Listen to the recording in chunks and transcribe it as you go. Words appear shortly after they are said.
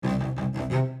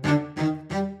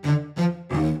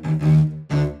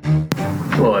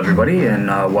everybody, and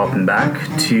welcome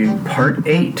back to part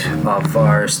 8 of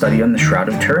our study on the Shroud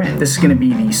of Turin. This is going to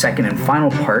be the second and final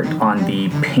part on the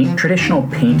traditional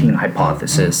painting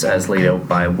hypothesis as laid out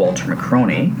by Walter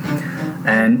Macroni.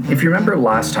 And if you remember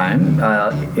last time,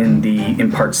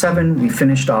 in part 7, we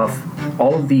finished off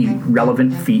all of the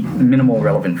minimal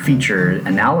relevant feature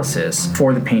analysis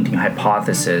for the painting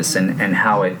hypothesis and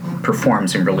how it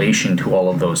performs in relation to all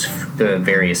of the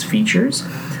various features.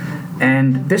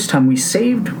 And this time we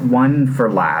saved one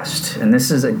for last, and this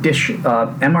is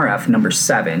MRF number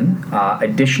 7,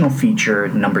 additional feature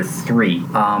number 3.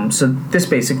 So this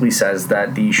basically says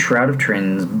that the Shroud of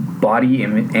Turin's body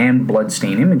and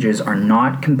bloodstain images are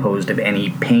not composed of any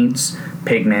paints,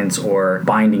 pigments, or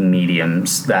binding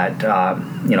mediums that,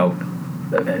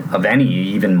 of any,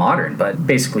 even modern, but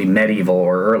basically medieval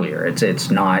or earlier.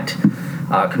 It's not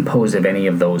composed of any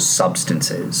of those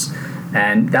substances.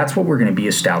 And that's what we're going to be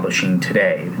establishing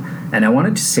today. And I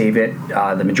wanted to save it,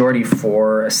 the majority,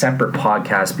 for a separate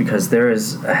podcast because there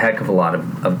is a heck of a lot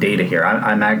of data here.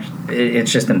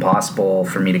 It's just impossible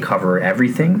for me to cover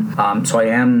everything. So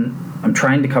I'm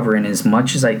trying to cover in as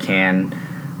much as I can.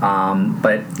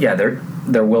 But yeah,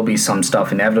 there will be some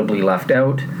stuff inevitably left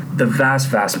out. The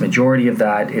vast majority of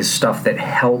that is stuff that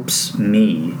helps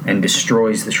me and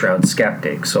destroys the Shroud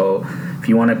skeptic. So if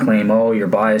you want to claim, oh, you're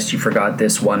biased, you forgot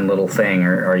this one little thing,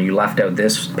 or you left out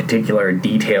this particular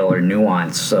detail or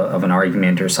nuance of an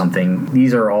argument or something,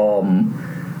 these are all,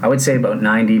 I would say about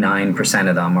 99%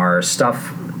 of them are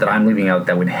stuff that I'm leaving out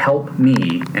that would help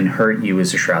me and hurt you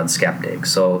as a Shroud skeptic.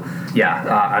 So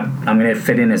yeah, I'm going to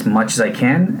fit in as much as I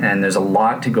can, and there's a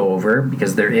lot to go over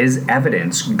because there is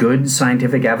evidence, good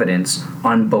scientific evidence,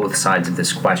 on both sides of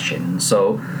this question.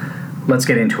 So let's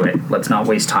get into it. Let's not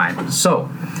waste time.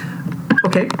 So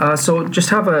just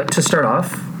to start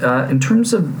off, in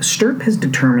terms of Stirp has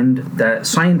determined that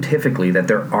scientifically that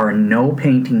there are no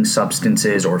painting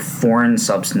substances or foreign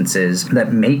substances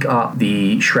that make up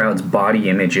the Shroud's body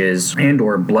images and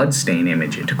or bloodstain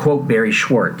images. To quote Barry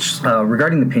Schwartz,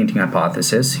 regarding the painting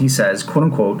hypothesis, he says, quote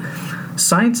unquote,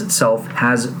 "Science itself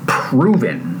has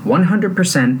proven,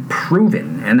 100%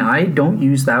 proven, and I don't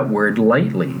use that word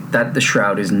lightly, that the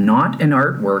Shroud is not an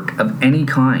artwork of any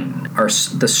kind.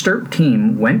 The Stirp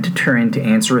team went to Turin to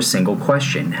answer a single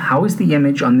question: how is the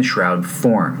image on the Shroud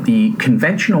formed? The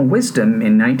conventional wisdom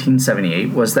in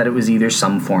 1978 was that it was either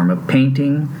some form of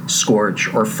painting,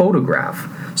 scorch, or photograph.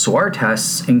 So our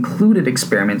tests included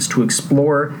experiments to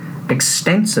explore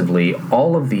extensively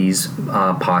all of these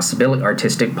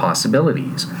artistic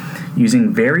possibilities.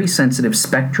 Using very sensitive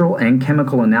spectral and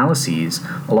chemical analyses,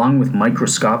 along with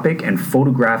microscopic and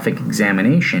photographic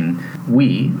examination,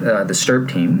 we, the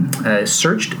Stirp team,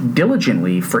 searched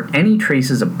diligently for any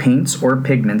traces of paints or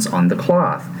pigments on the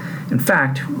cloth. In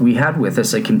fact, we had with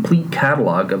us a complete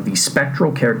catalog of the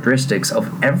spectral characteristics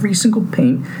of every single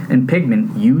paint and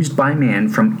pigment used by man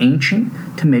from ancient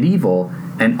to medieval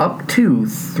and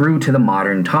through to the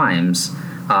modern times.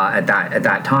 At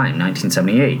that time,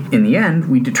 1978. In the end,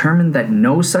 we determined that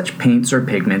no such paints or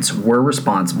pigments were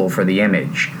responsible for the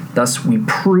image. Thus, we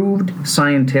proved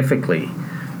scientifically."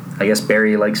 I guess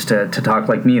Barry likes to talk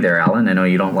like me there, Alan. I know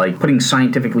you don't like putting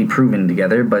scientifically proven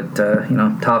together, but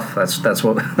tough.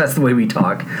 That's the way we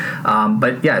talk.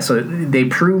 But yeah, so they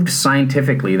proved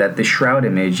scientifically that the Shroud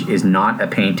image is not a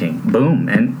painting. Boom.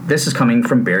 And this is coming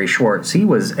from Barry Schwartz. He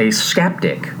was a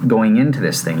skeptic going into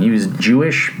this thing. He was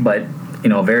Jewish, but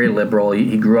very liberal.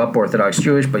 He grew up Orthodox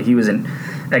Jewish, but he was an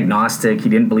agnostic. He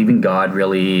didn't believe in God,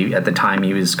 really, at the time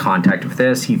he was contacted with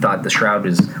this. He thought the Shroud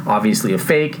was obviously a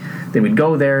fake. They would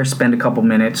go there, spend a couple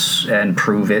minutes, and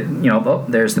prove it.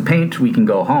 There's the paint, we can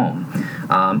go home.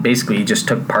 Basically, he just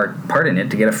took part in it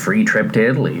to get a free trip to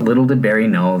Italy. Little did Barry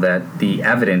know that the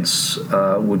evidence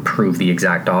would prove the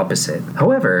exact opposite.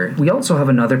 However, we also have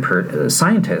another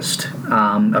scientist,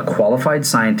 a qualified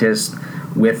scientist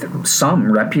with some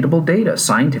reputable data,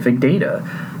 scientific data,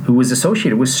 who was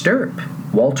associated with Stirp,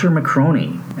 Walter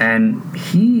Macroni, and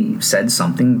he said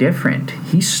something different.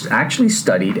 He actually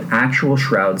studied actual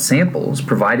Shroud samples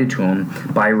provided to him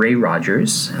by Ray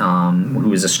Rogers, who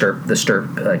was the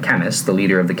Stirp chemist, the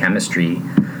leader of the chemistry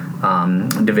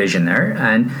division there,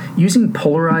 and using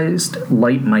polarized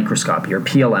light microscopy, or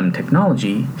PLM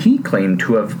technology, he claimed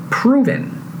to have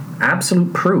proven,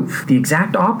 absolute proof, the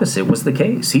exact opposite was the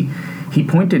case. He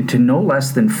pointed to no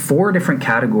less than 4 different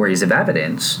categories of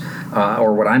evidence,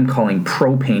 or what I'm calling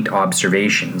pro-paint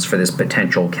observations for this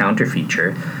potential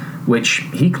counterfeature, which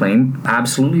he claimed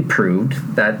absolutely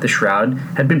proved that the shroud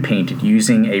had been painted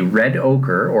using a red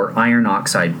ochre or iron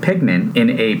oxide pigment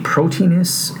in a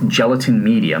proteinous gelatin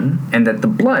medium, and that the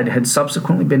blood had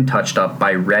subsequently been touched up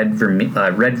by red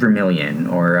vermilion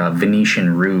or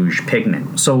Venetian rouge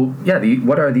pigment. So yeah,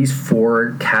 what are these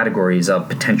four categories of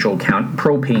potential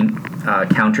pro-paint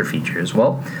counter features?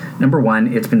 Well, number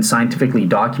one, it's been scientifically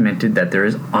documented that there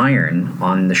is iron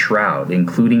on the shroud,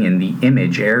 including in the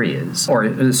image areas.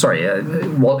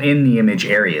 In the image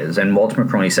areas, and Walter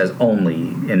McCroney says only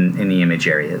in the image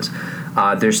areas.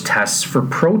 There's tests for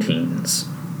proteins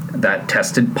that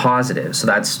tested positive. So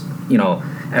that's,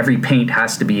 every paint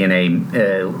has to be in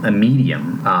a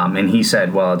medium. And he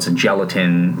said, well, it's a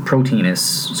gelatin proteinous,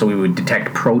 so we would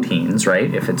detect proteins,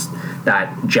 right, if it's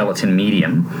that gelatin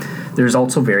medium. There's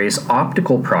also various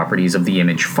optical properties of the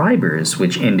image fibers,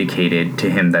 which indicated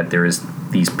to him that there is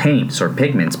these paints or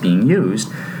pigments being used.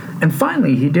 And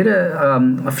finally, he did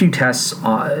a few tests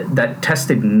that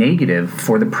tested negative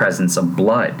for the presence of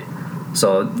blood.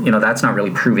 So, that's not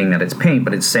really proving that it's paint,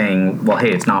 but it's saying, well,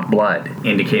 hey, it's not blood,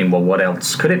 indicating, well, what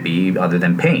else could it be other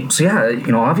than paint? So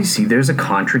yeah, obviously there's a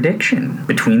contradiction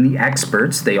between the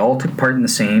experts. They all took part in the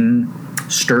same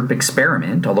STURP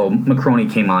experiment, although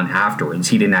McCroney came on afterwards.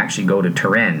 He didn't actually go to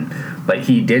Turin, but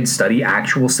he did study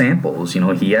actual samples.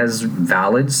 He has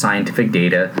valid scientific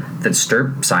data that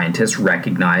STURP scientists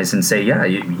recognize and say, yeah,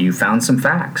 you found some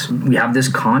facts. We have this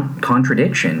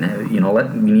contradiction.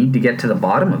 We need to get to the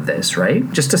bottom of this,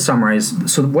 right? Just to summarize,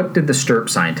 so what did the STURP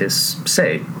scientists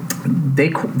say?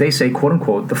 They say, quote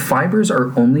unquote, the fibers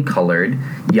are only colored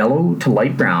yellow to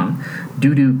light brown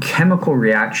due to chemical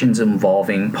reactions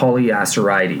involving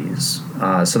polyacerides.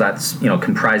 So that's,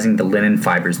 comprising the linen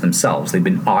fibers themselves. They've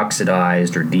been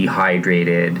oxidized or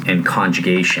dehydrated in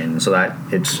conjugation. So that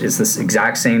it's this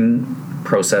exact same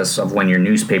process of when your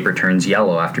newspaper turns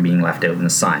yellow after being left out in the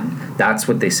sun. That's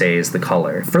what they say is the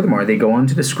color. Furthermore, they go on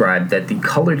to describe that the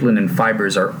colored linen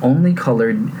fibers are only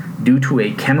colored due to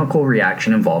a chemical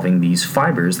reaction involving these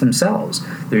fibers themselves.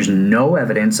 There's no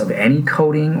evidence of any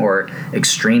coating or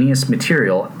extraneous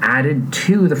material added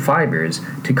to the fibers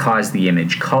to cause the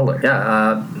image color.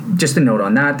 Just a note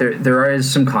on that, there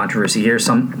is some controversy here.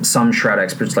 Some shroud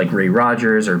experts like Ray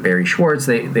Rogers or Barry Schwartz,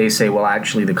 they say, well,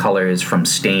 actually the color is from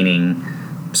staining,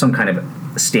 some kind of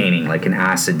staining, like an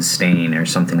acid stain or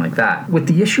something like that. With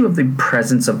the issue of the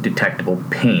presence of detectable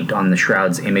paint on the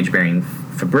shroud's image-bearing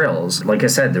fibrils, like I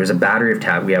said, there's a battery of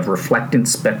tests. We have reflectance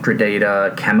spectra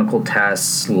data, chemical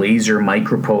tests, laser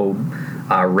microprobe,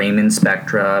 Raman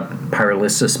spectra,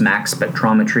 pyrolysis max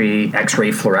spectrometry,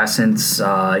 X-ray fluorescence.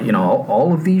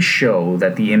 All of these show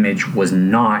that the image was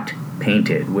not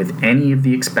painted with any of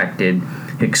the expected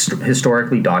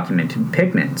historically documented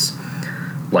pigments.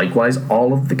 Likewise,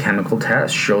 all of the chemical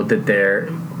tests showed that they're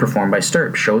performed by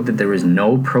STURP showed that there was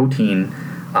no protein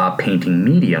painting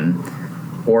medium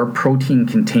or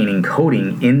protein-containing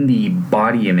coating in the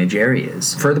body image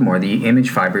areas. Furthermore, the image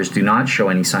fibers do not show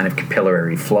any sign of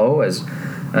capillary flow, as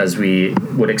we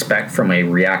would expect from a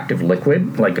reactive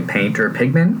liquid like a paint or a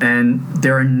pigment. And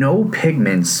there are no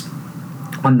pigments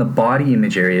on the body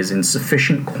image areas in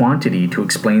sufficient quantity to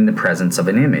explain the presence of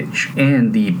an image.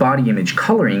 And the body image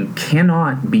coloring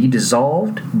cannot be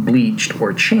dissolved, bleached,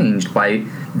 or changed by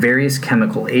various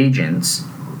chemical agents,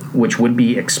 which would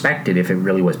be expected if it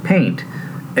really was paint,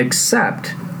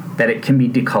 except that it can be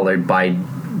decolored by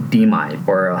DMIDE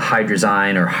or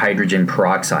hydrazine or hydrogen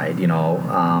peroxide.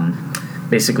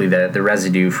 Basically the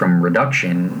residue from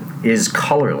reduction is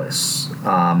colorless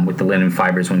with the linen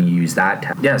fibers when you use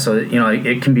that. Yeah, so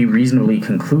it can be reasonably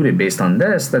concluded based on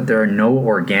this that there are no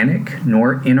organic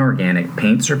nor inorganic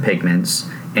paints or pigments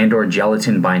and or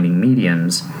gelatin binding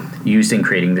mediums used in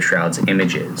creating the shroud's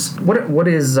images. What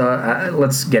is,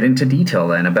 let's get into detail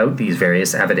then about these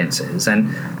various evidences. And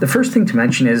the first thing to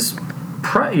mention is,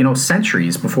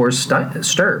 centuries before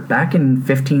STURP, back in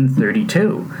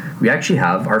 1532, we actually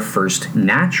have our first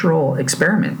natural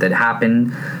experiment that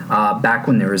happened back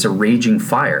when there was a raging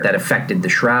fire that affected the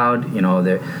shroud.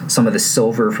 Some of the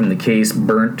silver from the case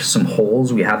burnt some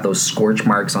holes. We have those scorch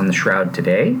marks on the shroud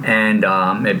today, and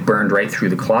it burned right through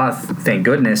the cloth. Thank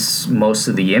goodness most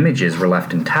of the images were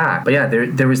left intact. But yeah,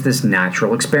 there was this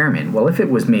natural experiment. Well, if it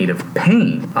was made of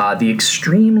paint, the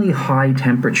extremely high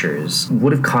temperatures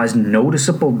would have caused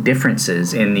noticeable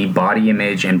differences in the body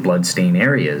image and bloodstain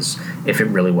areas if it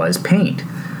really was paint.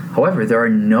 However, there are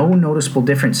no noticeable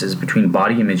differences between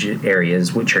body image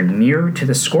areas which are nearer to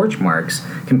the scorch marks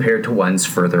compared to ones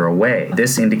further away.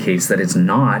 This indicates that it's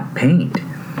not paint.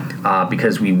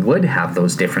 because we would have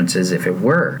those differences if it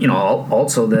were.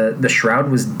 Also the shroud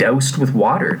was doused with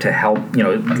water to help,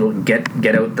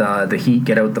 get out the heat,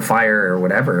 get out the fire or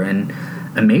whatever. And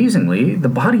amazingly, the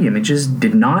body images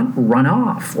did not run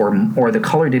off or the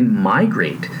color didn't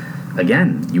migrate.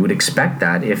 Again, you would expect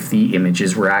that if the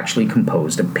images were actually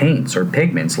composed of paints or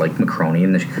pigments like Macroni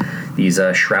and these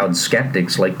shroud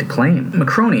skeptics like to claim.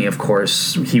 Macroni, of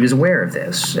course, he was aware of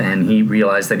this, and he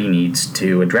realized that he needs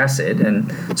to address it,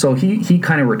 and so he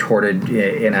kind of retorted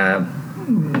in a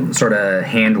sort of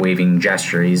hand-waving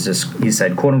gesture. He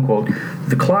said, quote unquote,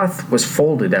 "The cloth was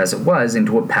folded as it was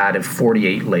into a pad of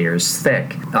 48 layers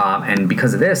thick, and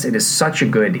because of this, it is such a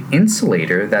good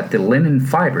insulator that the linen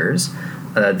fibers,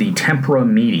 the tempera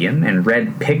medium and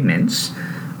red pigments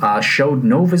showed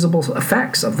no visible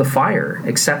effects of the fire,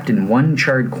 except in one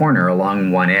charred corner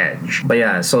along one edge." But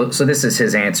yeah, so this is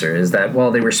his answer, is that,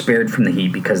 well, they were spared from the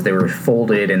heat because they were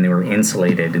folded and they were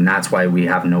insulated, and that's why we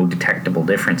have no detectable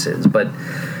differences. But,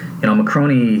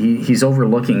 Macroni, he's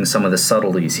overlooking some of the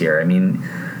subtleties here. I mean,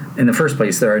 in the first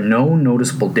place, there are no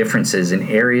noticeable differences in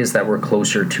areas that were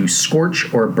closer to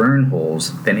scorch or burn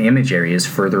holes than image areas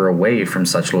further away from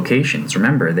such locations.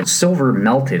 Remember that silver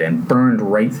melted and burned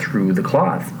right through the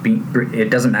cloth. It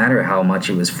doesn't matter how much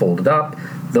it was folded up.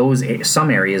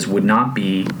 Some areas would not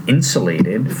be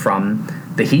insulated from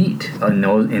the heat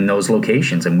in those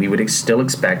locations, and we would still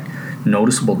expect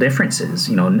noticeable differences.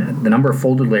 The number of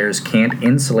folded layers can't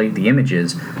insulate the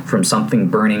images from something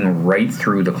burning right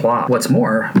through the cloth. What's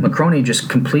more, Macroni just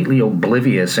completely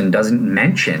oblivious and doesn't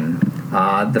mention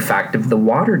the fact of the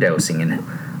water dousing and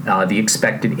the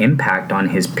expected impact on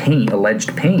his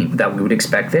alleged paint that we would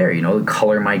expect there, the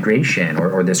color migration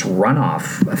or this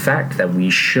runoff effect that we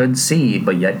should see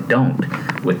but yet don't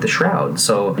with the shroud.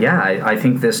 So yeah, I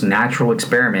think this natural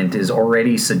experiment is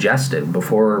already suggestive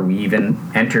before we even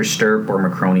enter Stirp or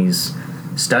Macroni's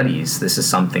studies. This is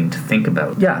something to think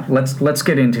about. Yeah, let's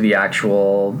get into the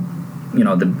actual,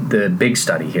 the big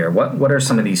study here. What are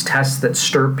some of these tests that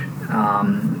Stirp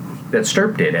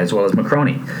did, as well as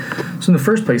Macroni? So in the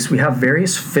first place, we have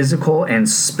various physical and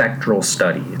spectral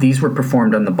studies. These were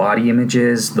performed on the body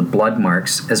images, the blood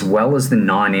marks, as well as the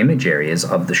non-image areas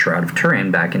of the Shroud of Turin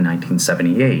back in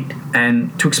 1978.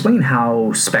 And to explain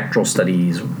how spectral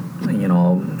studies,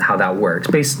 how that works,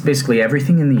 basically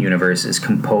everything in the universe is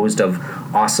composed of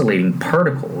oscillating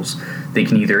particles. They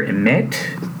can either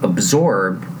emit,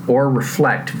 absorb, or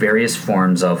reflect various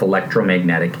forms of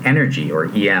electromagnetic energy, or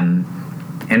EM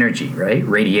energy, right?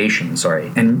 Radiation, sorry.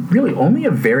 And really only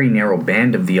a very narrow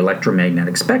band of the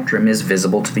electromagnetic spectrum is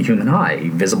visible to the human eye,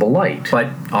 visible light. But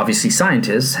obviously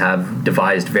scientists have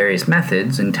devised various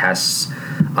methods and tests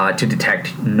to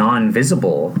detect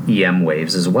non-visible EM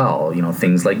waves as well.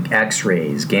 Things like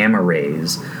X-rays, gamma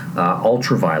rays,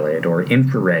 ultraviolet or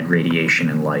infrared radiation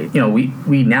and light.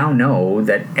 We now know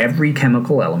that every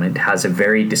chemical element has a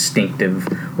very distinctive,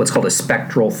 what's called a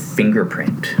spectral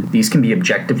fingerprint. These can be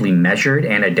objectively measured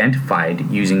and identified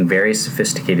using various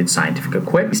sophisticated scientific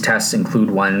equipment. These tests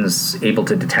include ones able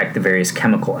to detect the various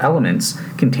chemical elements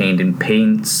contained in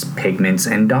paints, pigments,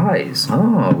 and dyes.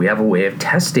 Oh, we have a way of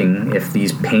testing if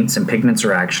these paints and pigments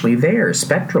are actually there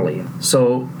spectrally.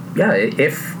 So, yeah,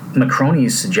 if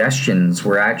Macroni's suggestions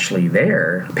were actually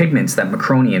there, pigments that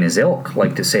Macroni and his ilk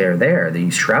like to say are there,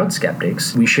 these shroud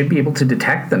skeptics, we should be able to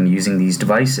detect them using these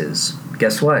devices.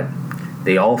 Guess what?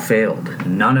 They all failed.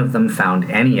 None of them found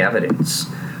any evidence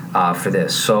for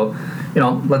this. So,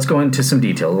 let's go into some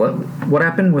detail. What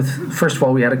happened with, first of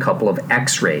all, we had a couple of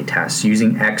X-ray tests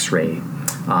using X-ray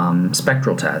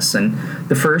spectral tests. And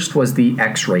the first was the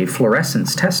X-ray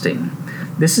fluorescence testing.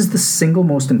 This is the single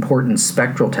most important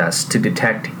spectral test to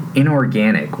detect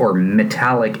inorganic or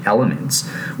metallic elements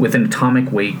with an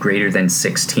atomic weight greater than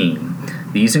 16.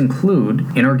 These include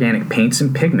inorganic paints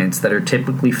and pigments that are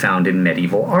typically found in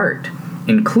medieval art,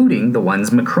 including the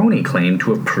ones Macroni claimed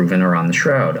to have proven are on the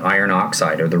shroud, iron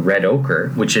oxide or the red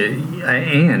ochre,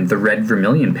 and the red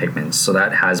vermilion pigments, so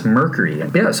that has mercury.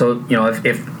 Yeah, so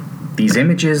if these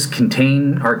images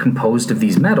are composed of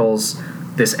these metals,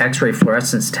 this X-ray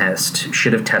fluorescence test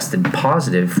should have tested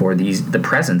positive for the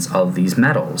presence of these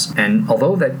metals. And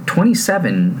although that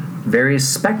 27 various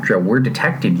spectra were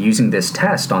detected using this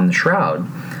test on the shroud,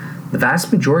 the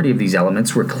vast majority of these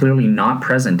elements were clearly not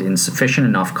present in sufficient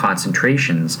enough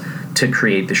concentrations to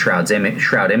create the shroud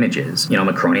images.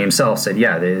 Macroni himself said,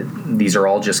 these are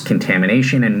all just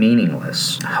contamination and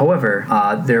meaningless. However,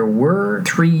 there were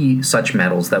 3 such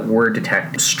metals that were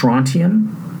detected: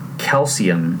 strontium,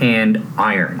 calcium, and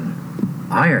iron.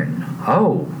 Iron.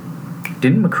 Oh,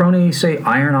 didn't Macroni say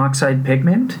iron oxide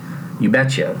pigment? You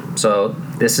betcha. So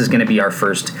this is going to be our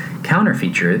first counter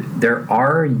feature, there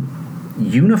are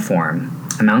uniform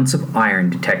amounts of iron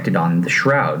detected on the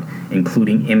shroud,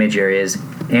 including image areas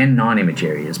and non-image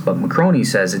areas. But McCroney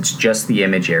says it's just the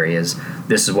image areas.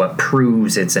 This is what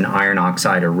proves it's an iron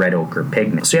oxide or red ochre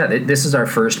pigment. So yeah, this is our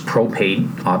first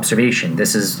ProPaint observation.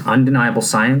 This is undeniable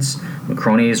science.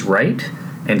 McCroney is right,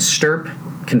 and Stirp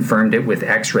confirmed it with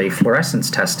X-ray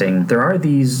fluorescence testing. There are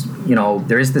these,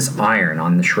 there is this iron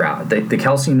on the shroud. The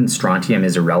calcium and strontium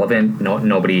is irrelevant.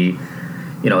 Nobody,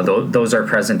 those are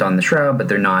present on the shroud, but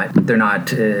they're not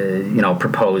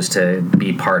proposed to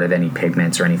be part of any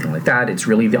pigments or anything like that. It's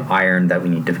really the iron that we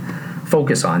need to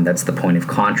focus on. That's the point of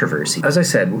controversy. As I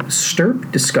said,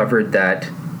 Stirp discovered that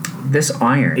this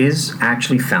iron is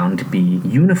actually found to be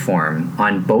uniform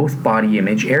on both body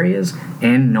image areas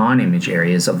and non-image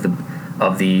areas of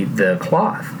the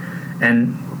cloth.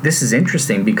 And this is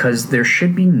interesting because there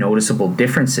should be noticeable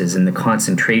differences in the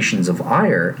concentrations of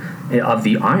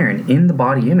the iron in the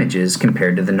body images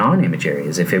compared to the non-image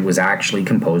areas if it was actually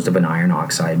composed of an iron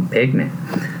oxide pigment.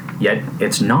 Yet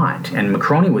it's not, and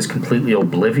McCroney was completely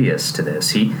oblivious to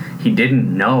this. He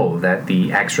didn't know that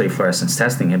the X-ray fluorescence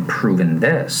testing had proven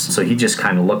this. So he just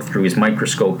kind of looked through his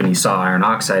microscope and he saw iron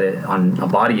oxide on a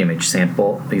body image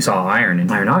sample. He saw iron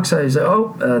and iron oxide. He said,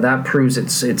 that proves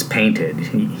it's painted.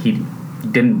 He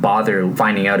didn't bother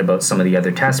finding out about some of the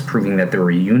other tests proving that there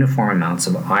were uniform amounts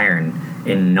of iron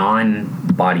in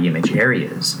non-body image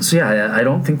areas. So yeah, I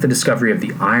don't think the discovery of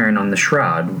the iron on the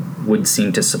shroud would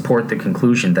seem to support the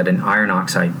conclusion that an iron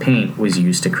oxide paint was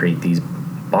used to create these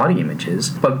body images.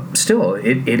 But still,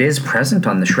 it is present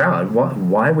on the shroud.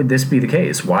 Why would this be the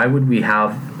case? Why would we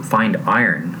find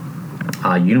iron,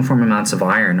 uniform amounts of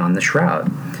iron on the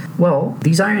shroud? Well,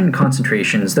 these iron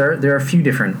concentrations, there are a few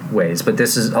different ways, but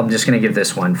I'm just going to give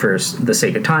this one for the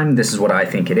sake of time. This is what I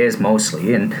think it is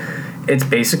mostly, and it's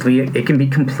basically, it can be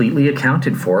completely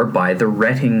accounted for by the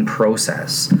retting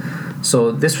process.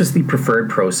 So this was the preferred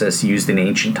process used in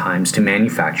ancient times to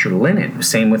manufacture linen.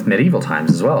 Same with medieval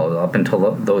times as well, up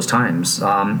until those times.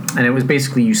 And it was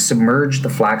basically you submerge the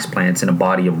flax plants in a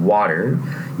body of water,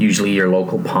 usually your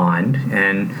local pond,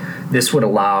 and this would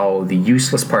allow the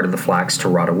useless part of the flax to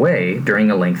rot away during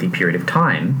a lengthy period of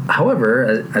time.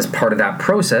 However, as part of that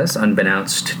process,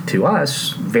 unbeknownst to us,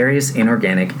 various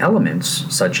inorganic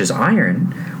elements, such as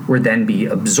iron, would then be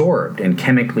absorbed and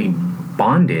chemically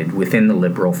bound within the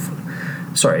linen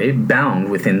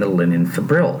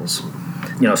fibrils.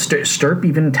 Stirp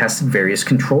even tested various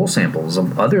control samples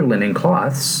of other linen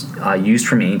cloths used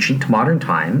from ancient to modern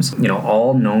times,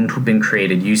 all known to have been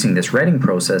created using this retting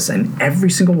process, and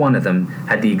every single one of them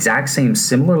had the exact same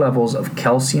similar levels of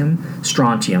calcium,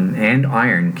 strontium, and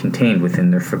iron contained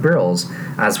within their fibrils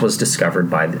as was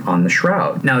discovered on the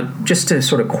shroud. Now, just to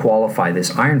sort of qualify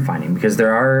this iron finding, because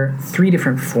there are 3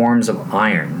 different forms of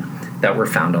iron that were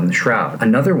found on the shroud.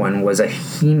 Another one was a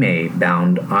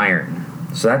heme-bound iron.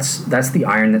 So that's the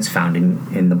iron that's found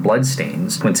in the blood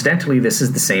stains. Coincidentally, this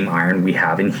is the same iron we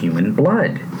have in human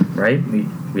blood, right?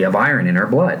 We have iron in our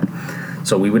blood.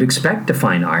 So we would expect to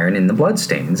find iron in the blood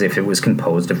stains if it was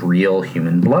composed of real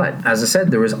human blood. As I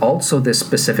said, there was also this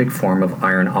specific form of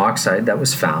iron oxide that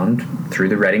was found through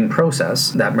the retting process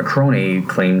that McCroney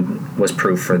claimed was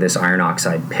proof for this iron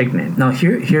oxide pigment. Now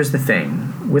here's the thing.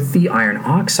 With the iron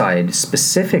oxide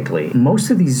specifically, most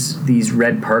of these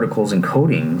red particles and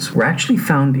coatings were actually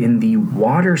found in the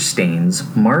water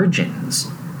stains margins,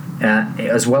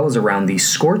 as well as around these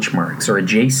scorch marks or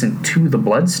adjacent to the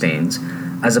blood stains,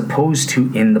 as opposed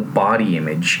to in the body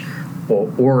image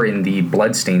or in the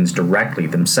blood stains directly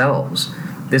themselves.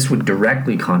 This would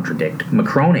directly contradict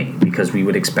McCroney, because we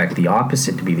would expect the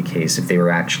opposite to be the case if they were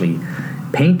actually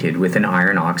painted with an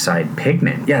iron oxide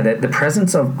pigment. Yeah, the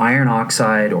presence of iron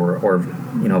oxide or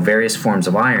various forms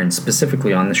of iron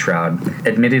specifically on the shroud,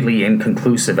 admittedly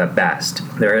inconclusive at best.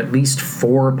 There are at least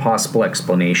 4 possible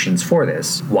explanations for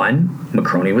this. 1,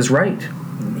 McCroney was right.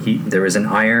 There was an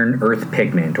iron earth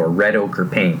pigment or red ochre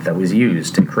paint that was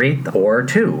used to create them. Or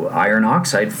 2, iron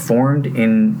oxide formed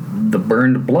in the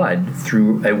burned blood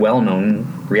through a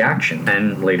well-known reaction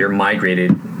and later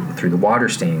migrated through the water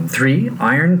stain. 3,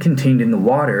 iron contained in the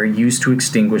water used to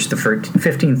extinguish the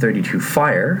 1532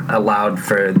 fire allowed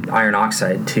for iron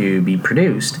oxide to be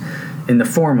produced in the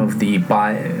form of the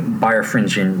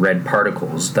birefringent red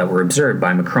particles that were observed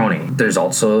by McCroney. There's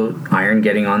also iron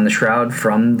getting on the shroud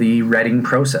from the retting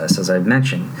process, as I've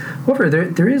mentioned. However,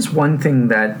 there is one thing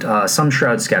that some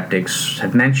shroud skeptics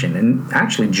have mentioned, and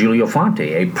actually Giulio Fonte,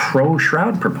 a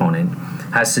pro-shroud proponent,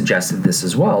 has suggested this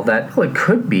as well, that it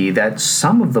could be that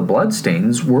some of the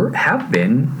bloodstains have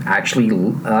been actually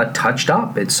touched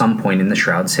up at some point in the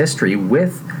Shroud's history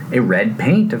with a red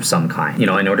paint of some kind, in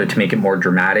order to make it more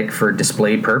dramatic for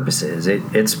display purposes.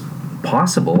 It's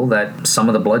possible that some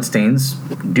of the bloodstains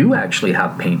do actually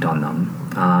have paint on them.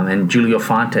 And Giulio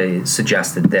Fante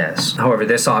suggested this. However,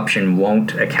 this option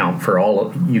won't account for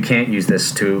you can't use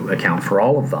this to account for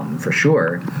all of them, for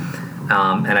sure.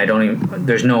 And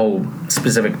there's no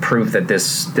specific proof that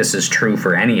this is true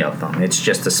for any of them. It's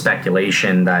just a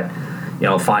speculation that,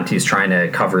 Fante's trying to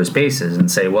cover his bases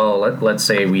and say, well, let's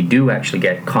say we do actually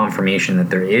get confirmation that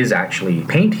there is actually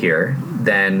paint here,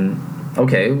 then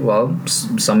okay, well,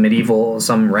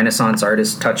 some Renaissance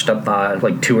artist touched up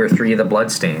like 2 or 3 of the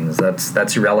bloodstains.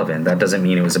 That's irrelevant. That doesn't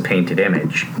mean it was a painted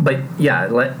image. But yeah,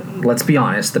 let's be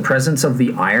honest. The presence of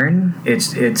the iron,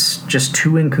 it's just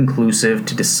too inconclusive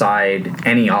to decide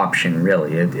any option,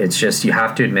 really. It's just, you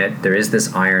have to admit there is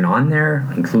this iron on there,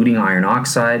 including iron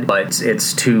oxide, but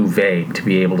it's too vague to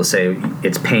be able to say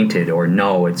it's painted or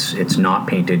no, it's not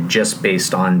painted, just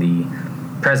based on the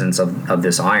presence of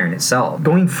this iron itself.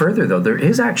 Going further, though, there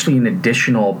is actually an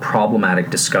additional problematic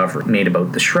discovery made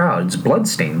about the Shroud's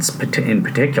bloodstains in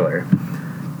particular.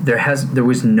 There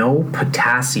was no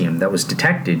potassium that was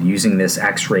detected using this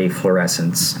X-ray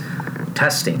fluorescence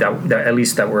testing, that at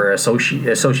least that were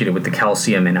associated with the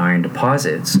calcium and iron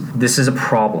deposits. This is a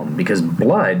problem because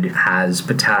blood has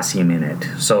potassium in it.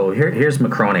 So here's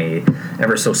Macrone,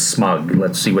 ever so smug.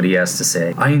 Let's see what he has to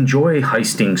say. I enjoy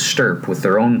heisting Stirp with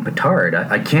their own petard.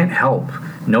 I can't help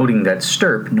noting that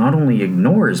Stirp not only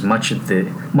ignores much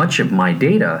of my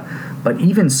data, but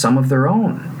even some of their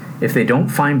own. If they don't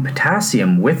find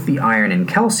potassium with the iron and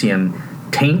calcium,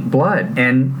 taint blood.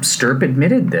 And Stirp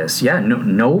admitted this. Yeah,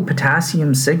 no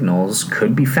potassium signals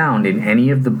could be found in any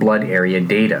of the blood area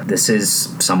data. This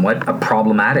is somewhat a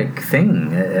problematic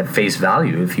thing at face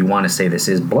value if you want to say this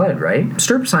is blood, right?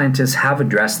 Stirp scientists have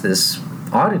addressed this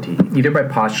oddity, either by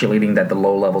postulating that the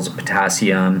low levels of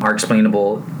potassium are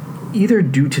explainable either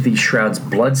due to the Shroud's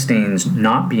bloodstains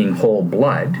not being whole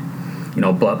blood,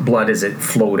 blood as it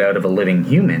flowed out of a living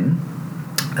human,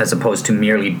 as opposed to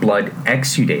merely blood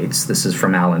exudates. This is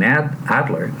from Alan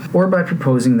Adler. Or by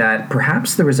proposing that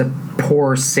perhaps there was a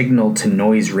poor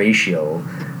signal-to-noise ratio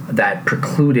that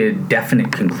precluded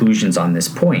definite conclusions on this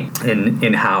point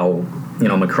in how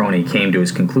Macrone came to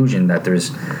his conclusion that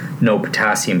there's no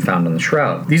potassium found on the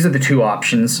Shroud. These are the two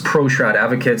options. Pro-Shroud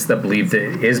advocates that believe that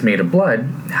it is made of blood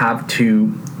have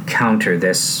to counter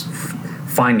this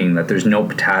finding that there's no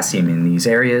potassium in these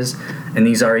areas, and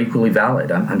these are equally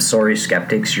valid. I'm sorry,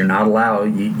 skeptics, you're not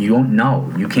allowed, you don't know.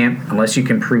 You can't, unless you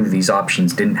can prove these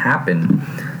options didn't happen,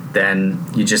 then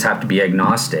you just have to be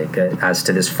agnostic as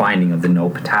to this finding of the no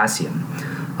potassium.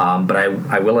 But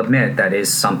I will admit that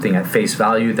is something at face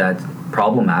value that's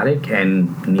problematic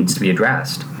and needs to be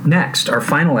addressed. Next, our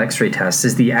final X-ray test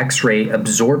is the X-ray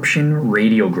absorption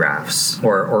radiographs,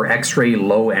 or X-ray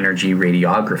low energy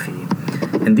radiography.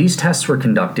 And these tests were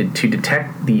conducted to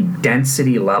detect the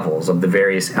density levels of the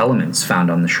various elements found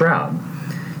on the Shroud.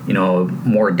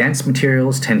 More dense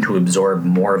materials tend to absorb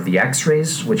more of the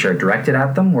X-rays, which are directed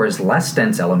at them, whereas less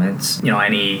dense elements,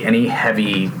 any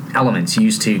heavy elements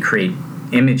used to create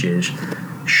images,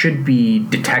 should be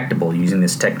detectable using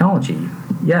this technology.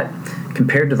 Yet,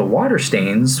 compared to the water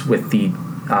stains with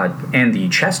and the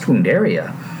chest wound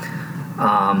area,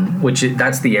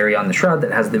 that's the area on the Shroud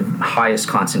that has the highest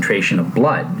concentration of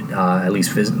blood, at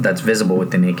least that's visible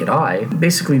with the naked eye.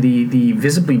 Basically, the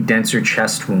visibly denser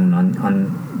chest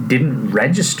wound didn't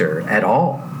register at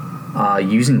all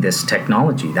using this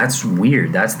technology. That's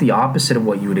weird. That's the opposite of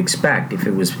what you would expect if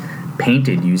it was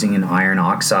painted using an iron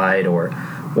oxide or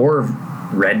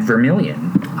red vermilion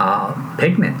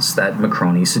pigments that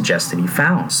Macrone suggested he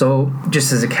found. So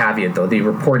just as a caveat, though, the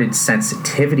reported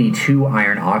sensitivity to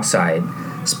iron oxide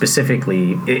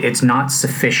specifically, it's not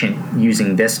sufficient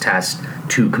using this test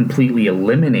to completely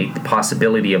eliminate the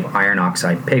possibility of iron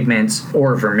oxide pigments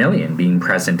or vermilion being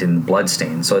present in the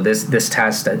bloodstain. So this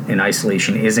test in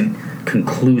isolation isn't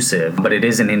conclusive, but it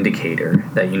is an indicator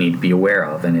that you need to be aware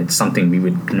of, and it's something we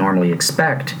would normally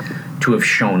expect to have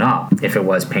shown up if it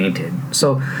was painted.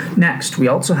 So next, we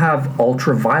also have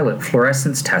ultraviolet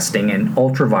fluorescence testing and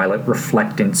ultraviolet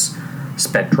reflectance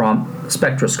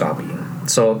spectroscopy.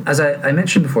 So as I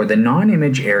mentioned before, the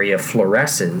non-image area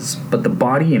fluoresces, but the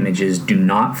body images do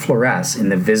not fluoresce in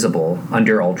the visible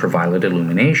under ultraviolet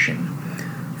illumination.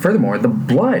 Furthermore, the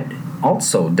blood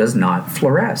also does not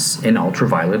fluoresce in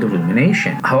ultraviolet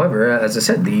illumination. However, as I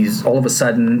said, these all of a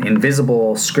sudden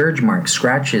invisible scourge marks,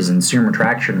 scratches, and serum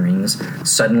retraction rings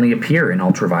suddenly appear in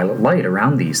ultraviolet light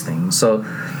around these things. So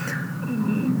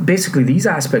basically, these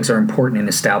aspects are important in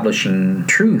establishing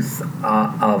truth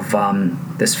of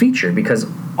this feature, because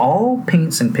all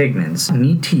paints and pigments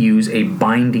need to use a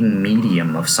binding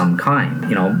medium of some kind.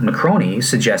 Macroni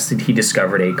suggested he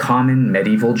discovered a common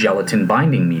medieval gelatin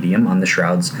binding medium on the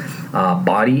shroud's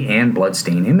body and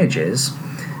bloodstain images,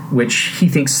 which he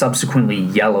thinks subsequently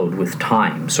yellowed with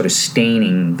time, sort of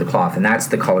staining the cloth, and that's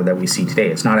the color that we see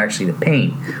today. It's not actually the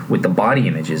paint, with the body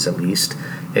images at least.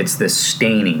 It's this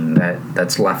staining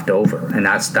that's left over, and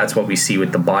that's what we see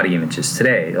with the body images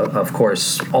today. Of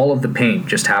course, all of the paint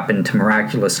just happened to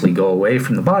miraculously go away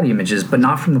from the body images, but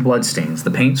not from the bloodstains.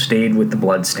 The paint stayed with the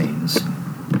bloodstains.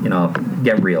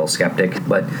 Get real, skeptic.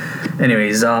 But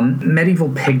anyways, medieval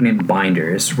pigment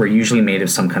binders were usually made of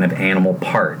some kind of animal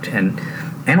part, and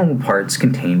animal parts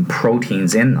contain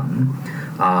proteins in them,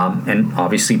 and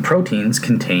obviously proteins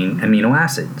contain amino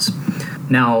acids.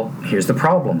 Now, here's the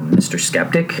problem, Mr.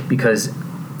 Skeptic, because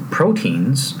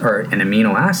proteins and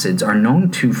amino acids are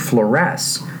known to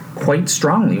fluoresce quite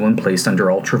strongly when placed under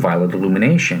ultraviolet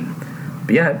illumination.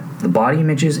 But yet, the body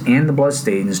images and the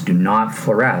bloodstains do not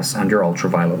fluoresce under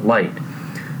ultraviolet light.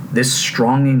 This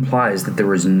strongly implies that there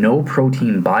was no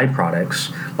protein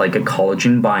byproducts, like a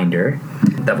collagen binder,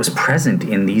 that was present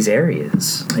in these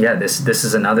areas. Yeah, this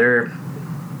is another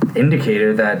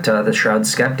indicator that the Shroud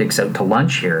skeptic's out to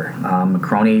lunch here.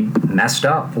 Macroni messed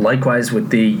up. Likewise with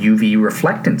the UV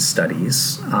reflectance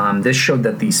studies, this showed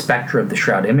that the spectra of the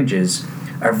Shroud images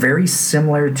are very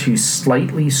similar to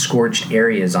slightly scorched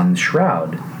areas on the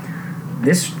Shroud.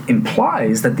 This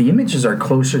implies that the images are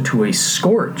closer to a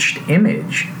scorched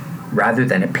image rather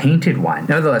than a painted one.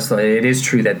 Nevertheless, though, it is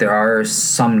true that there are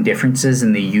some differences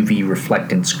in the UV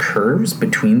reflectance curves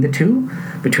between the two,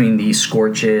 between the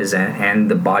scorches and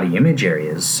the body image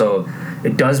areas. So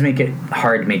it does make it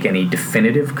hard to make any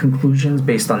definitive conclusions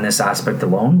based on this aspect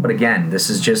alone. But again, this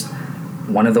is just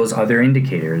one of those other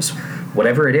indicators.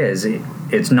 Whatever it is,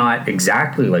 it's not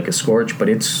exactly like a scorch, but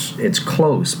it's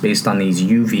close based on these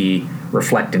UV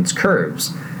reflectance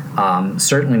curves.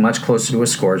 Certainly much closer to a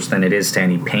scorch than it is to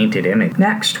any painted image.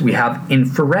 Next, we have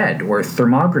infrared or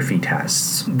thermography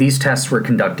tests. These tests were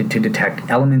conducted to detect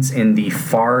elements in the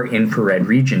far infrared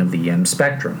region of the EM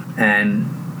spectrum. And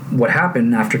what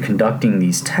happened after conducting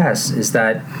these tests is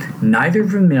that neither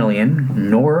vermilion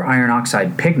nor iron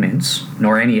oxide pigments,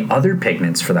 nor any other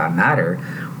pigments for that matter,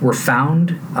 were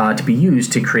found to be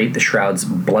used to create the Shroud's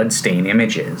bloodstain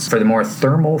images. Furthermore,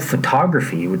 thermal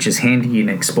photography, which is handy in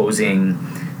exposing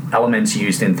elements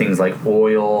used in things like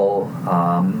oil,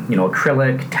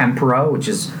 acrylic, tempera, which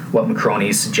is what Macroni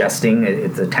is suggesting,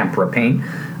 it's a tempera paint,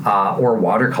 or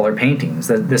watercolor paintings.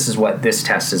 This is what this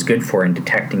test is good for in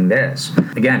detecting this.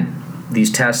 Again, these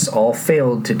tests all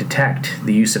failed to detect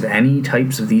the use of any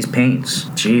types of these paints.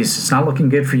 Jeez, it's not looking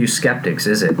good for you skeptics,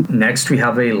 is it? Next, we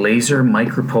have a laser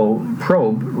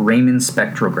microprobe Raman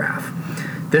spectrograph.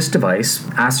 This device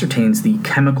ascertains the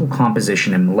chemical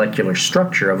composition and molecular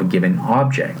structure of a given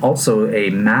object. Also, a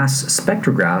mass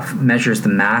spectrograph measures the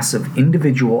mass of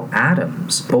individual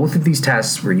atoms. Both of these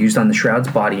tests were used on the Shroud's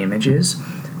body images.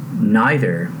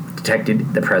 Neither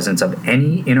detected the presence of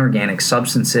any inorganic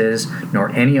substances nor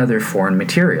any other foreign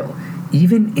material,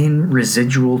 even in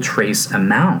residual trace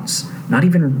amounts. Not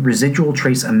even residual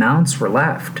trace amounts were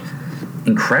left.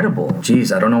 Incredible.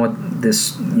 Geez, I don't know what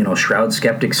this, Shroud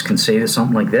skeptics can say to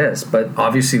something like this, but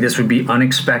obviously this would be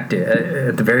unexpected,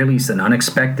 at the very least an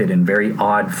unexpected and very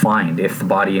odd find if the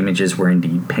body images were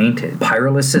indeed painted.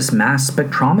 Pyrolysis mass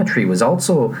spectrometry was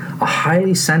also a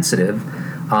highly sensitive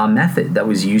method that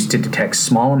was used to detect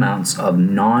small amounts of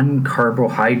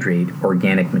non-carbohydrate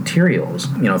organic materials,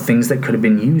 things that could have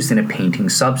been used in a painting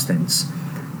substance.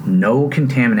 No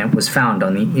contaminant was found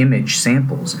on the image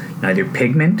samples, neither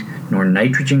pigment nor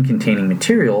nitrogen-containing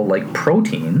material like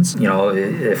proteins,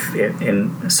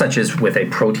 such as with a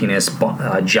proteinous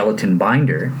gelatin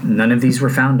binder. None of these were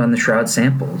found on the Shroud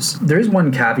samples. There is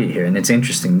one caveat here, and it's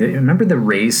interesting. Remember the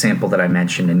Rays sample that I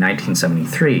mentioned in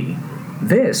 1973?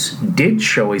 This did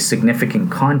show a significant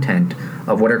content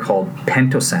of what are called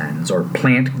pentosans, or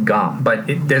plant gum, but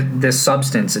this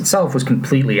substance itself was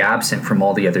completely absent from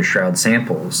all the other Shroud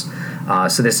samples.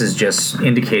 So this is just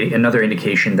another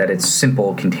indication that it's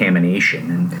simple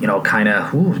contamination, and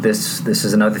this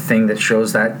is another thing that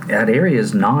shows that area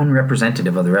is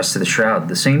non-representative of the rest of the Shroud.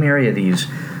 The same area these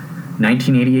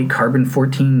 1988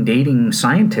 carbon-14 dating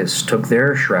scientists took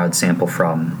their Shroud sample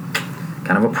from.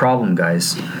 Kind of a problem,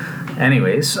 guys.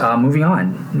 Anyways, moving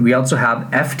on. We also have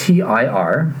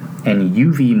FTIR and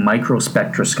UV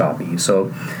microspectroscopy.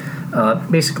 So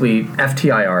basically,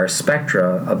 FTIR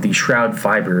spectra of the shroud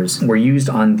fibers were used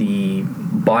on the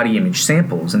body image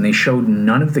samples, and they showed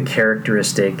none of the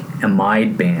characteristic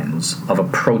amide bands of a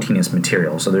proteinous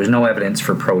material. So there's no evidence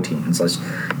for proteins. Let's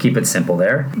keep it simple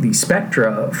there. The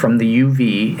spectra from the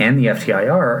UV and the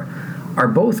FTIR are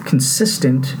both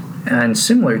consistent and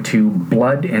similar to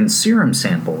blood and serum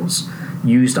samples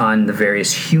used on the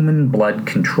various human blood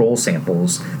control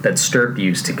samples that STURP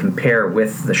used to compare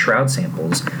with the shroud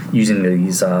samples using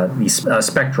these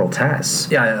spectral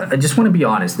tests. Yeah, I just want to be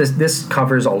honest. This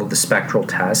covers all of the spectral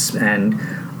tests, and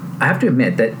I have to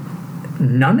admit that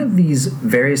none of these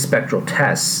various spectral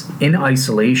tests in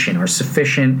isolation are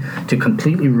sufficient to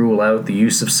completely rule out the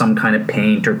use of some kind of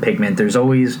paint or pigment. There's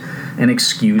always an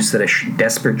excuse that a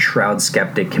desperate shroud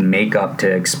skeptic can make up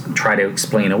to try to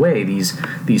explain away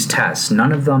these tests.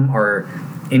 None of them are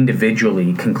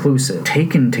individually conclusive.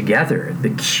 Taken together,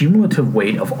 the cumulative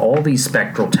weight of all these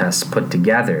spectral tests put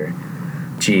together,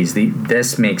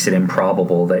 this makes it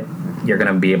improbable that you're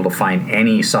going to be able to find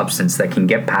any substance that can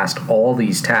get past all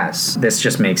these tests. This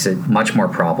just makes it much more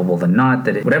probable than not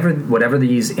that whatever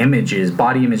these images,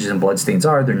 body images and bloodstains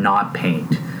are, they're not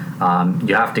paint.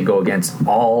 You have to go against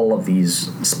all of these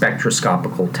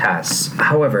spectroscopical tests.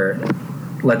 However,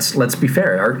 let's be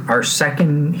fair.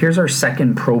 Here's our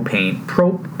second pro paint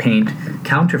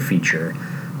counter feature.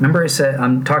 Remember I said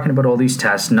I'm talking about all these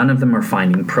tests, none of them are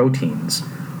finding proteins.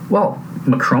 Well,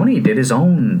 Macroni did his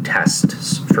own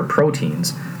tests for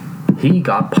proteins. He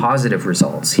got positive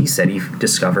results. He said he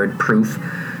discovered proof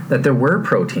that there were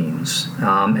proteins,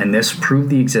 and this proved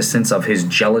the existence of his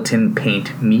gelatin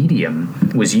paint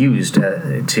medium was used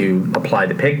to apply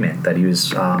the pigment that he was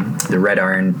the red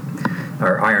iron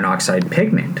or iron oxide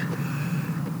pigment.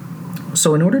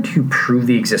 So in order to prove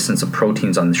the existence of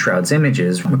proteins on the shroud's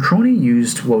images, Macroni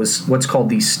used what's called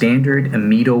the standard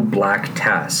amido black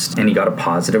test, and he got a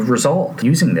positive result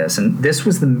using this. And this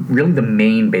was really the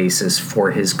main basis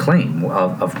for his claim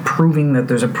of proving that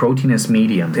there's a proteinous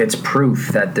medium. It's proof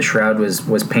that the shroud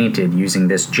was painted using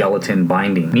this gelatin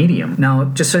binding medium. Now,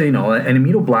 just so you know, an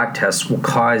amido black test will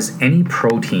cause any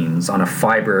proteins on a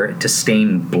fiber to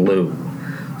stain blue.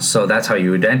 So that's how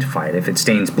you identify it. If it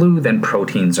stains blue, then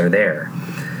proteins are there.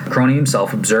 Macroni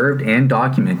himself observed and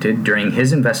documented during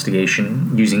his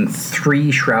investigation using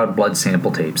 3 shroud blood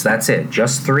sample tapes. That's it,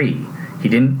 just 3.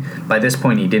 By this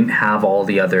point, he didn't have all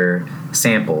the other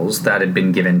samples that had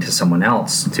been given to someone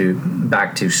else,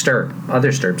 back to STURP,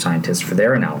 other STURP scientists for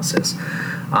their analysis.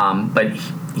 But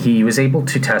he was able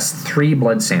to test 3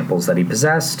 blood samples that he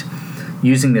possessed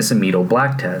using this amido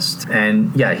black test.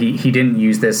 And yeah, he didn't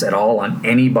use this at all on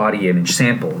any body image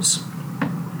samples.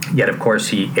 Yet, of course,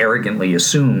 he arrogantly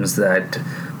assumes that,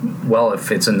 well,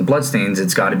 if it's in the bloodstains,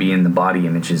 it's got to be in the body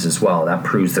images as well. That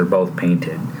proves they're both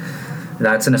painted.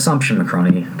 That's an assumption,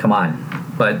 Macroni. Come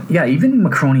on. But yeah, even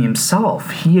Macroni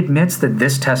himself, he admits that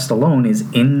this test alone is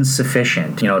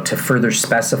insufficient, to further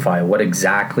specify what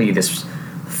exactly this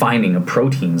finding of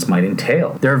proteins might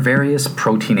entail. There are various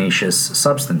proteinaceous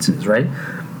substances, right?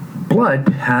 Blood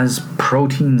has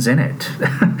proteins in it.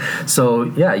 So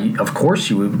yeah, of course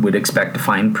you would expect to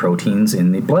find proteins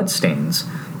in the blood stains.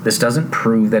 This doesn't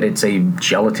prove that it's a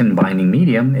gelatin binding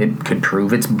medium. It could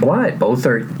prove it's blood. Both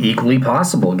are equally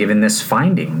possible given this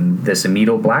finding, this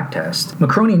amido black test.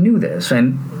 Macroni knew this,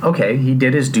 and okay, he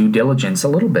did his due diligence a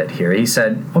little bit here. He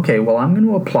said, okay, well, I'm going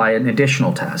to apply an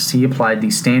additional test. He applied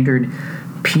the standard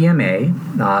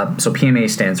PMA, so PMA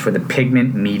stands for the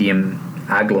pigment medium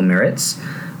agglomerates,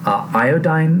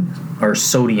 iodine or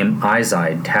sodium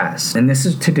izide test. And this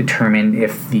is to determine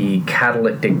if the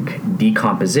catalytic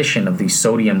decomposition of the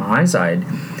sodium izide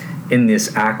in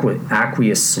this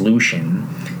aqueous solution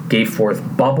gave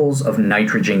forth bubbles of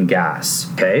nitrogen gas.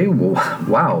 Okay,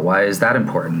 wow, why is that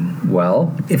important?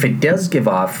 Well, if it does give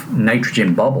off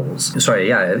nitrogen bubbles,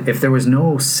 if there was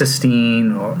no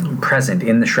cysteine present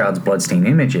in the shroud's bloodstain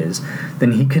images,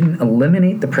 then he can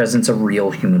eliminate the presence of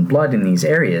real human blood in these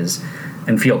areas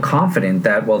and feel confident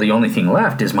that, well, the only thing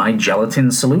left is my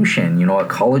gelatin solution. A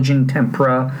collagen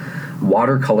tempera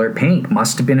watercolor paint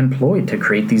must have been employed to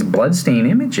create these bloodstain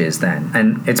images then.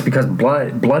 And it's because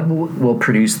blood will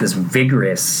produce this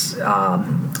vigorous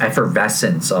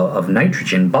effervescence of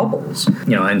nitrogen bubbles,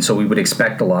 and so we would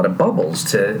expect a lot of bubbles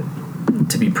to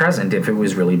be present if it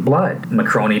was really blood.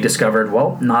 Macroni discovered,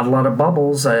 well, not a lot of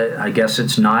bubbles. I guess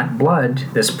it's not blood.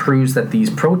 This proves that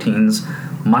these proteins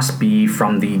must be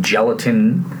from the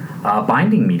gelatin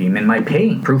binding medium in my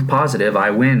paint. Proof positive, I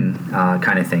win,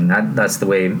 kind of thing. That's the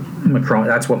way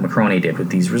that's what Macroni did with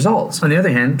these results. On the other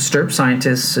hand, STIRP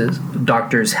scientists,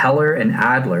 Doctors Heller and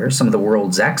Adler, some of the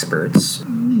world's experts,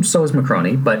 so is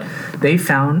Macroni, but they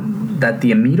found that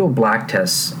the amido black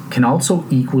tests can also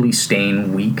equally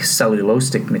stain weak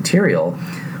cellulosic material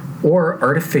or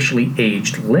artificially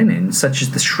aged linen, such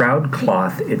as the shroud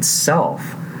cloth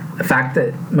itself. The fact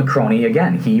that Macroni,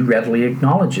 again, he readily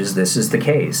acknowledges this is the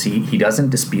case. He doesn't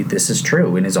dispute this is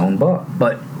true in his own book.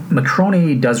 But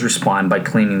Macroni does respond by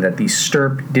claiming that the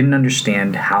STIRP didn't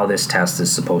understand how this test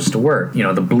is supposed to work. You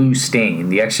know, the blue stain,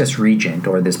 the excess reagent,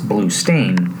 or this blue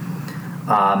stain,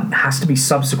 has to be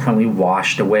subsequently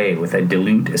washed away with a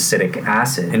dilute acetic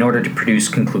acid in order to produce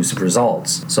conclusive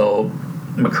results. So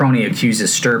Macroni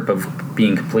accuses STIRP of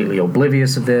being completely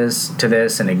oblivious of this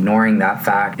and ignoring that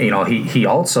fact. You know, he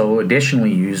also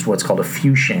additionally used what's called a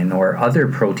fuchsin or other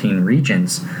protein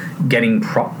reagents, getting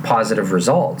positive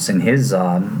results in his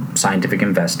scientific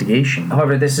investigation.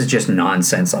 However, this is just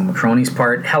nonsense on Macroni's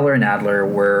part. Heller and Adler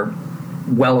were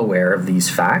well aware of these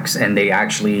facts, and they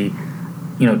actually,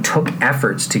 took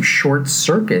efforts to short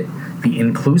circuit the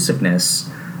inconclusiveness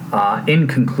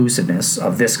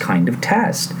of this kind of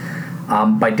test.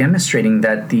 By demonstrating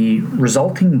that the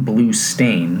resulting blue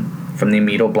stain from the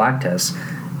amido black test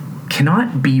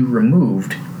cannot be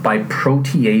removed by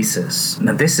proteases.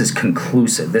 Now, this is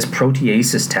conclusive. This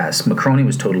proteases test, Macroni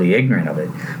was totally ignorant of it,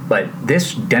 but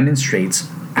this demonstrates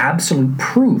absolute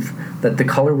proof that the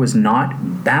color was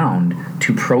not bound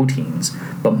to proteins,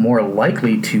 but more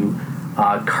likely to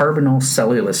carbonyl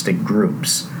cellulosic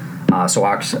groups.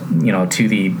 To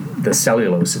the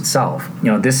cellulose itself.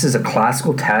 This is a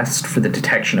classical test for the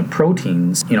detection of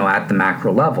proteins, at the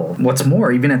macro level. What's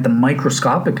more, even at the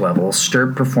microscopic level,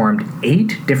 STIRP performed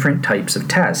 8 different types of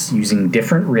tests using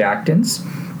different reactants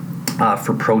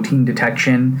for protein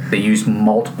detection. They used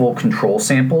multiple control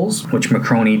samples, which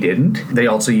Macroni didn't. They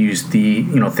also used the,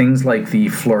 things like the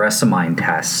fluorescimine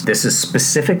test. This is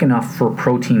specific enough for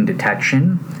protein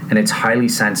detection, and it's highly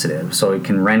sensitive, so it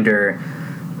can render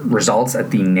results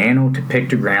at the nano to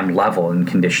pictogram level in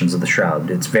conditions of the shroud.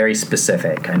 It's very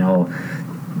specific. I know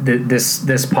this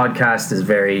podcast is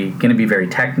going to be very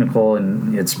technical,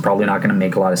 and it's probably not going to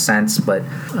make a lot of sense, but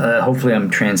hopefully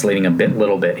I'm translating a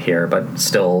little bit here, but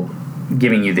still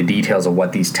giving you the details of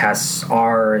what these tests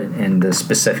are and the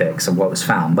specifics of what was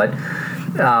found. But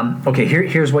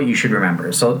here's what you should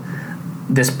remember. So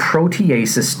this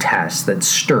proteases test that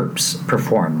STIRPs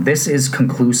performed, this is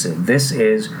conclusive. This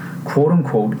is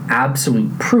quote-unquote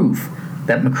absolute proof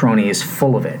that Macroni is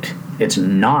full of it. It's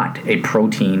not a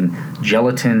protein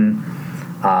gelatin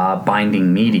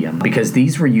binding medium, because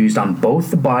these were used on both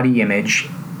the body image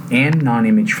and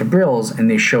non-image fibrils, and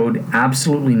they showed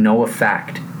absolutely no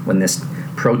effect when this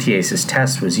proteases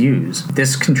test was used.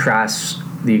 This contrasts.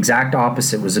 The exact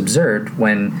opposite was observed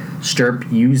when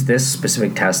STIRP used this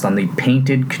specific test on the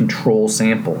painted control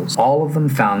samples. All of them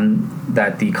found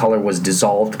that the color was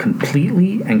dissolved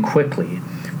completely and quickly,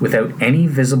 without any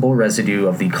visible residue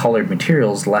of the colored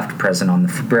materials left present on the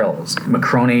fibrils.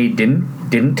 Macroni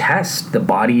didn't test the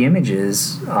body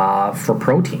images for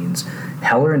proteins.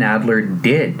 Heller and Adler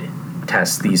did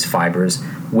test these fibers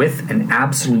with an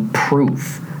absolute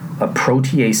proof a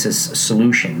proteases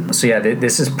solution. So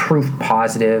this is proof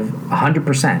positive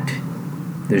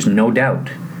 100%. There's no doubt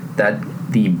that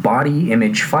the body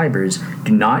image fibers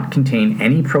do not contain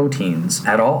any proteins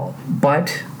at all,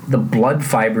 but the blood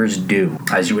fibers do.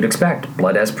 As you would expect,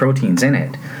 blood has proteins in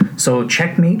it. So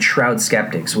checkmate shroud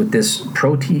skeptics. With this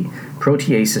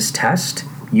proteases test,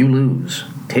 you lose.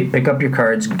 Pick up your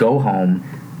cards, go home.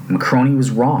 Macroni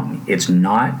was wrong. It's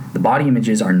not, the body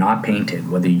images are not painted,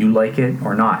 whether you like it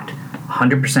or not.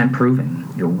 100% proven.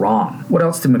 You're wrong. What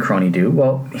else did Macroni do?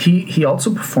 Well, he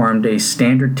also performed a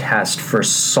standard test for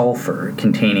sulfur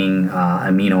containing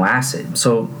amino acid.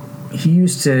 So he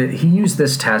used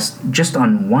this test just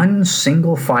on one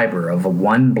single fiber of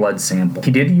one blood sample.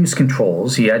 He did use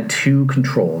controls. He had 2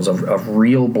 controls of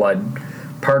real blood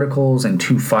particles and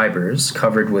 2 fibers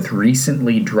covered with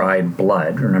recently dried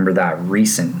blood. Remember that,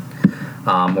 recent.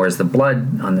 Whereas the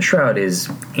blood on the shroud is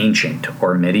ancient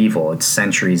or medieval. It's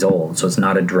centuries old, so it's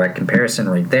not a direct comparison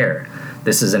right there.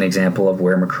 This is an example of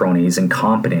where Macroni is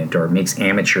incompetent or makes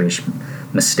amateurish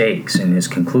mistakes in his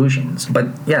conclusions. But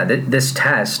yeah, this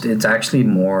test, it's actually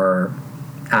more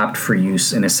apt for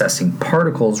use in assessing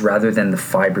particles rather than the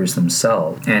fibers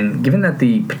themselves. And given that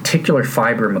the particular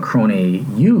fiber Macroni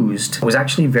used was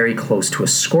actually very close to a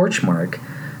scorch mark,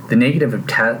 the negative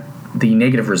the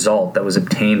negative result that was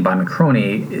obtained by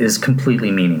Macroni is completely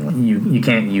meaningless. You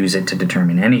can't use it to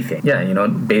determine anything. Yeah,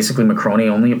 basically Macroni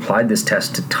only applied this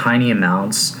test to tiny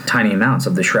amounts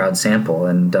of the shroud sample,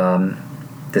 and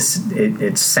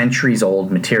it's centuries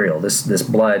old material. This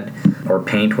blood or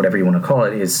paint, whatever you want to call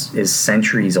it, is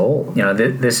centuries old.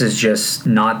 This is just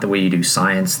not the way you do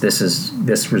science.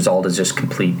 This result is just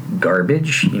complete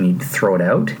garbage. You need to throw it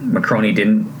out. Macroni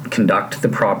didn't conduct the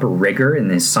proper rigor in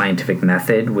this scientific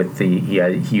method. He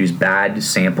used bad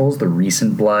samples, the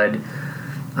recent blood,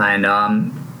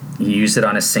 and he used it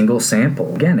on a single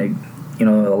sample. Again, a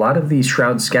lot of these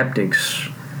shroud skeptics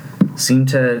seem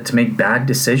to make bad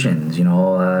decisions.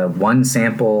 One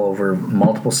sample over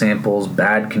multiple samples,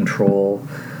 bad control,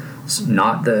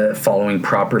 not the following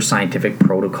proper scientific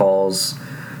protocols.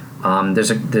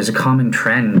 There's a common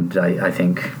trend, I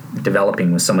think,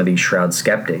 developing with some of these shroud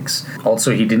skeptics.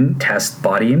 Also, he didn't test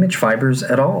body image fibers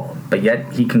at all, but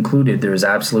yet he concluded there was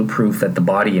absolute proof that the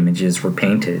body images were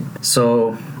painted.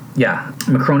 So, yeah,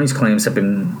 Macroni's claims have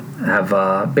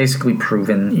basically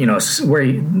proven,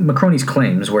 Macroni's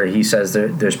claims where he says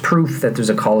there's proof that there's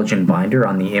a collagen binder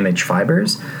on the image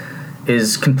fibers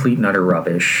is complete and utter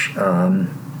rubbish.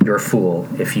 You're a fool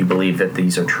if you believe that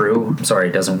these are true. I'm sorry,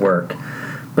 it doesn't work.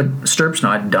 But Stirp's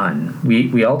not done.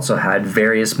 We also had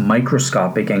various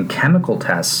microscopic and chemical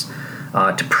tests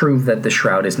to prove that the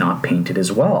shroud is not painted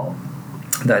as well,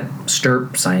 that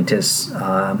Stirp scientists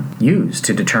use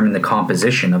to determine the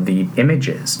composition of the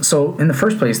images. So in the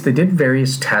first place, they did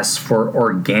various tests for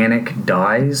organic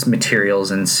dyes,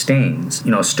 materials, and stains.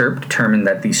 Stirp determined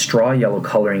that the straw yellow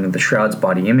coloring of the shroud's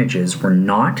body images were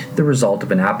not the result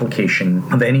of an application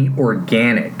of any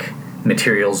organic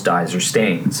materials, dyes, or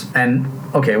stains. And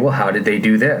okay, well, how did they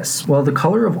do this? Well, the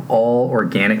color of all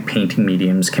organic painting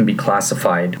mediums can be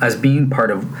classified as being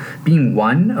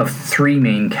one of three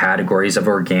main categories of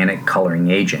organic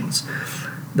coloring agents.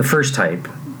 The first type,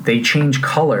 they change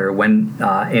color when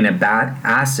in a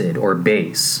acid or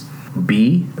base.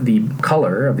 B, the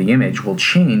color of the image will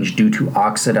change due to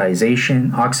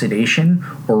oxidation,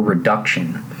 or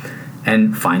reduction.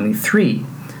 And finally, 3,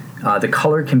 the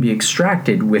color can be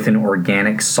extracted with an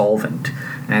organic solvent.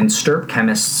 And Stirp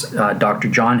chemists Dr.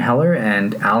 John Heller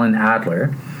and Alan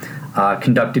Adler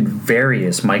conducted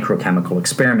various microchemical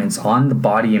experiments on the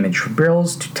body image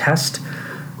fibrils to test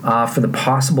for the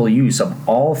possible use of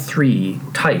all 3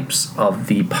 types of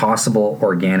the possible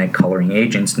organic coloring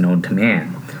agents known to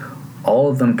man.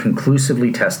 All of them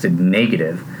conclusively tested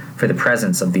negative for the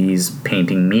presence of these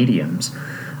painting mediums.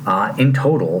 In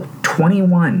total,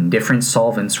 21 different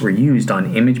solvents were used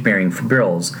on image-bearing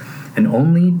fibrils, and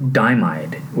only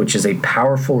diamide, which is a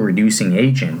powerful reducing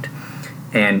agent,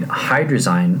 and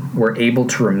hydrazine were able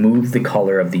to remove the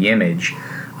color of the image,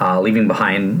 leaving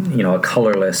behind, a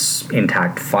colorless,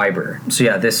 intact fiber. So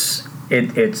yeah, this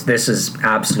is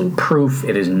absolute proof.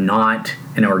 It is not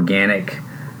an organic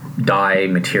dye,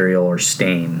 material, or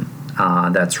stain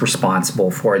that's responsible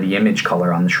for the image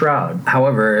color on the shroud.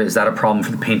 However, is that a problem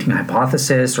for the painting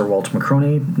hypothesis or Walter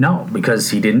Macroni? No, because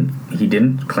he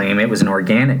didn't claim it was an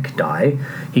organic dye.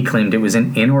 He claimed it was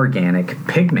an inorganic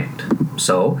pigment.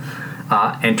 So,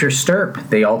 enter Stirp.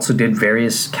 They also did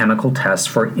various chemical tests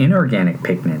for inorganic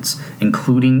pigments,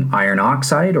 including iron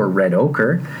oxide or red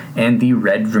ochre, and the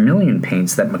red vermilion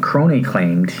paints that Macroni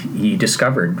claimed he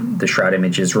discovered the shroud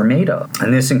images were made of.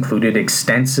 And this included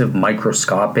extensive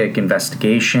microscopic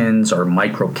investigations or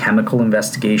microchemical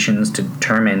investigations to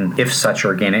determine if such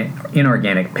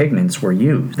inorganic pigments were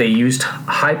used. They used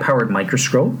high-powered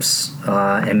microscopes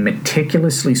and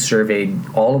meticulously surveyed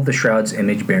all of the shroud's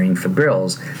image-bearing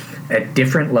fibrils at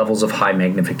different levels of high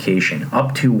magnification,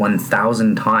 up to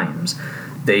 1,000 times.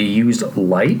 They used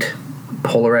light,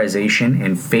 polarization,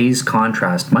 and phase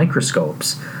contrast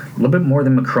microscopes, a little bit more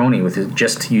than Macroni with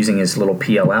just using his little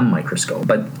PLM microscope.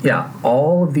 But yeah,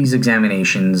 all of these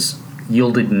examinations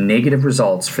yielded negative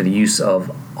results for the use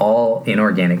of all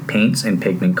inorganic paints and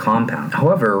pigment compounds.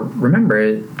 However,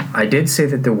 remember, I did say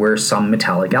that there were some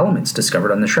metallic elements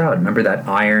discovered on the shroud. Remember that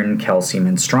iron, calcium,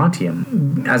 and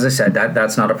strontium. As I said,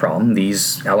 that's not a problem.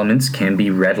 These elements can be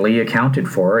readily accounted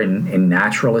for in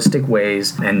naturalistic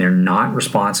ways, and they're not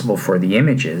responsible for the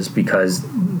images because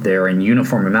they're in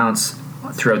uniform amounts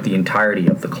throughout the entirety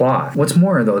of the cloth. What's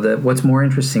more, though, what's more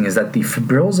interesting is that the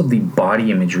fibrils of the body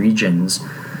image regions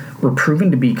were proven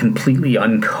to be completely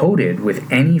uncoated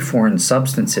with any foreign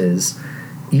substances.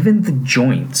 Even the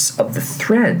joints of the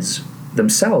threads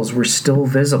themselves were still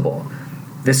visible.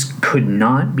 This could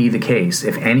not be the case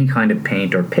if any kind of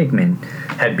paint or pigment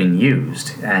had been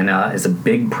used, and is a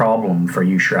big problem for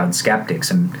you shroud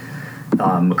skeptics. And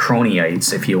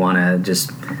Macroniites, if you want to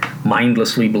just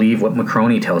mindlessly believe what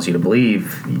Macroni tells you to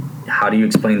believe. How do you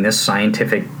explain this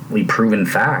scientifically proven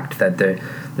fact that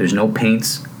there's no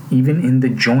paints even in the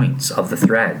joints of the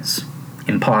threads?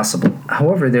 Impossible.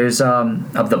 However, there's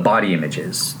of the body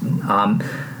images.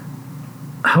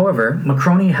 However,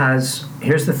 Macroni has,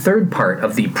 here's the third part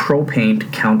of the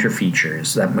pro-paint counter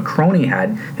features, that Macroni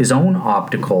had his own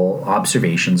optical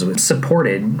observations which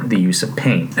supported the use of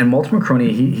paint. And Walter Macroni,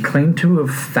 he claimed to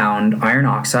have found iron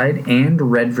oxide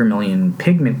and red vermilion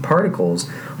pigment particles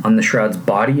on the shroud's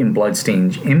body and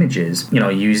bloodstained images,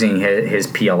 using his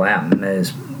PLM,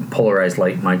 his polarized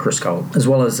light microscope, as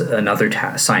well as another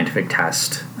scientific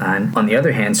test. And on the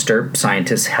other hand, STURP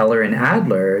scientists Heller and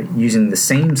Adler, using the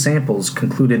same samples,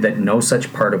 concluded that no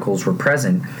such particles were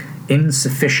present in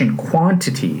sufficient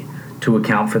quantity to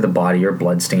account for the body or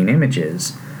bloodstain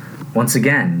images. Once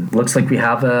again, looks like we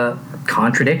have a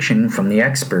contradiction from the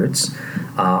experts,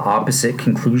 opposite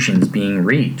conclusions being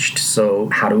reached. So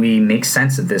how do we make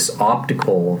sense of this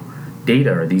optical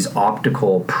data, or these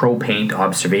optical pro-paint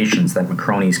observations that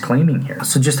Macroni is claiming here?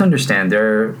 So just understand,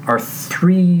 there are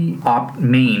three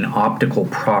main optical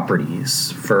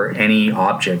properties for any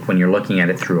object when you're looking at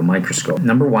it through a microscope.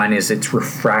 Number one is its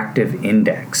refractive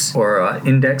index, or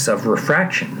index of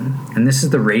refraction, and this is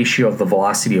the ratio of the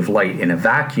velocity of light in a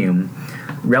vacuum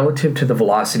relative to the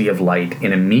velocity of light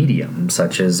in a medium,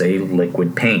 such as a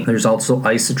liquid paint. There's also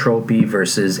isotropy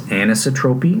versus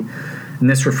anisotropy, and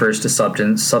this refers to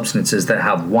substances that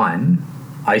have one,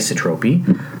 isotropy,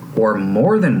 or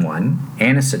more than one,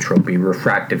 anisotropy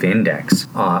refractive index,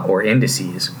 or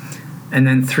indices. And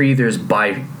then three, there's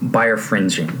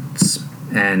birefringence.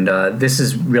 And this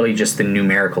is really just the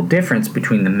numerical difference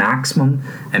between the maximum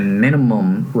and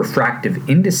minimum refractive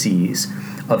indices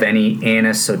of any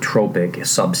anisotropic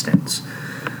substance.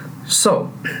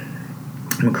 So,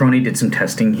 Macroni did some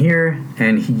testing here,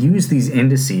 and he used these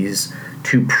indices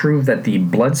to prove that the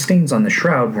bloodstains on the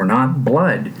shroud were not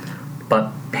blood,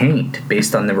 but paint,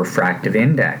 based on the refractive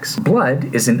index.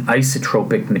 Blood is an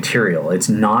isotropic material. It's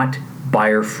not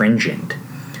birefringent.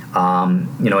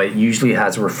 It usually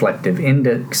has a reflective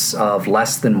index of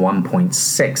less than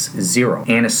 1.60.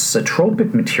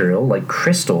 Anisotropic material, like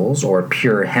crystals or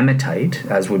pure hematite,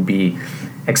 as would be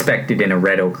expected in a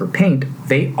red ochre paint,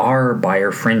 they are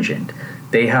birefringent.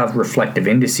 They have reflective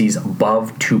indices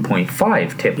above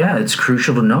 2.5 typically. Yeah, it's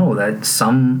crucial to know that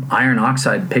some iron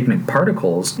oxide pigment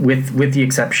particles, with the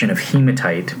exception of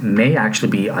hematite, may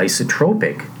actually be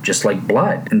isotropic, just like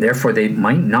blood, and therefore they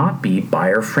might not be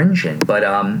birefringent. But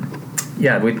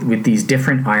with these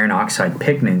different iron oxide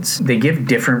pigments, they give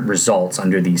different results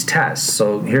under these tests.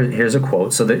 So here's a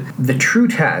quote. So the true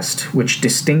test, which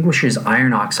distinguishes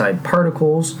iron oxide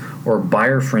particles, or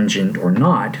birefringent or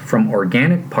not, from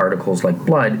organic particles like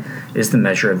blood, is the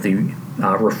measure of the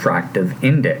refractive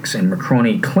index. And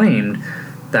Macroni claimed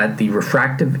that the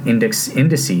refractive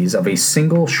indices of a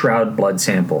single shroud blood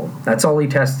sample, that's all he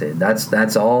tested.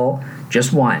 That's all,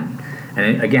 just one.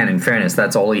 And again, in fairness,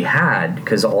 that's all he had,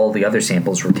 because all the other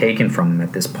samples were taken from him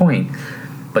at this point.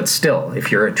 But still,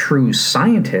 if you're a true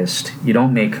scientist, you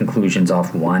don't make conclusions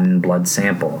off one blood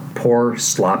sample. Poor,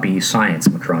 sloppy science,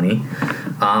 Macroni.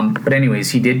 But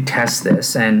anyways, he did test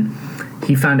this, and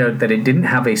he found out that it didn't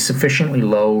have a sufficiently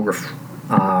low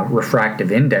refractive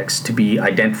index to be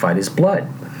identified as blood.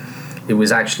 It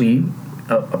was actually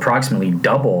approximately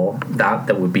double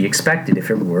that would be expected if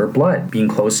it were blood, being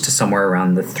close to somewhere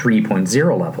around the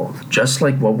 3.0 level, just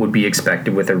like what would be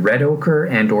expected with a red ochre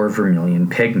and or vermilion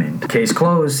pigment. Case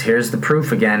closed. Here's the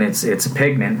proof again. It's a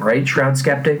pigment, right, Shroud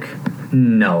Skeptic?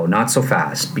 No, not so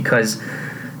fast, because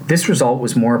this result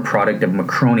was more a product of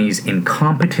Macroni's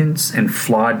incompetence and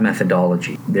flawed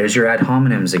methodology. There's your ad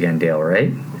hominems again, Dale,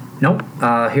 right? Nope,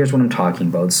 here's what I'm talking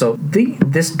about. So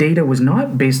this data was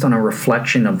not based on a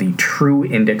reflection of the true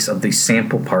index of the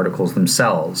sample particles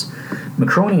themselves.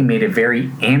 Macroni made a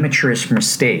very amateurish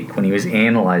mistake when he was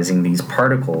analyzing these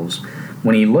particles.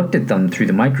 When he looked at them through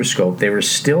the microscope, they were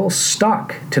still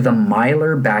stuck to the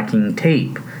mylar backing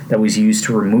tape that was used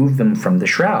to remove them from the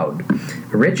shroud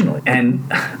originally. And,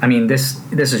 I mean, this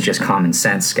is just common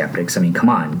sense, skeptics. I mean, come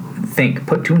on, think,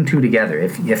 put two and two together.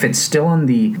 If it's still on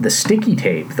the sticky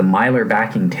tape, the mylar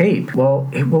backing tape, well,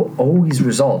 it will always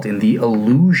result in the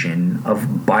illusion of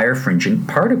birefringent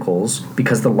particles,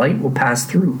 because the light will pass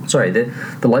through. The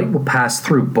light will pass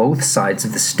through both sides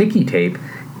of the sticky tape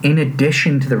in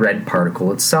addition to the red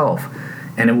particle itself,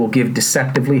 and it will give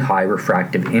deceptively high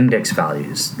refractive index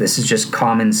values. This is just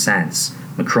common sense.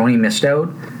 Macroni missed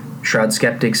out. Shroud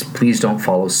skeptics, please don't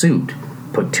follow suit.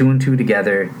 Put two and two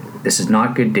together. This is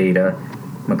not good data.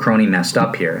 Macroni messed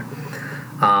up here.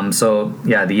 So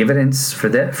yeah, the evidence for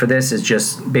this is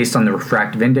just based on the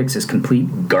refractive index is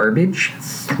complete garbage.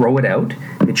 Throw it out.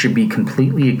 It should be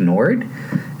completely ignored.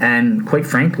 And quite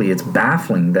frankly, it's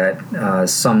baffling that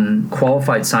some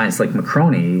qualified science like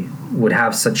Macroni would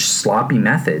have such sloppy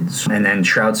methods, and then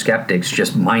Shroud skeptics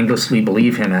just mindlessly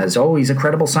believe him as, oh, he's a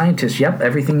credible scientist. Yep,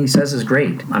 everything he says is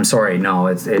great. I'm sorry, no,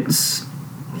 it's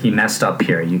he messed up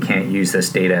here. You can't use this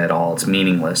data at all. It's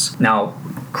meaningless. Now,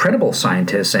 credible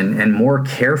scientists and more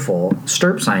careful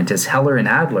STURP scientists, Heller and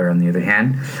Adler, on the other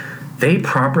hand, they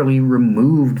properly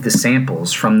removed the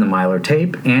samples from the Mylar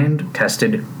tape and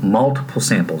tested multiple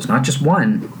samples, not just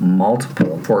one,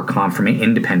 multiple, for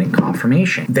independent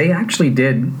confirmation. They actually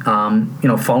did,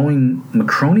 following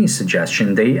Macroni's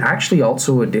suggestion, they actually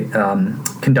also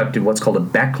conducted what's called a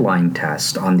Beckline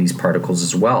test on these particles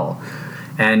as well.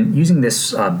 And using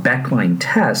this Beckline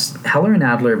test, Heller and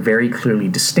Adler very clearly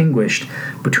distinguished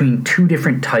between two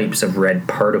different types of red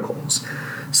particles.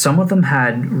 Some of them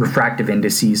had refractive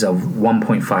indices of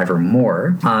 1.5 or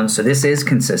more, so this is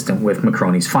consistent with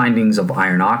Macroni's findings of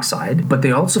iron oxide, but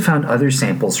they also found other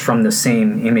samples from the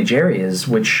same image areas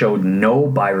which showed no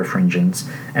birefringence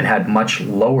and had much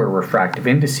lower refractive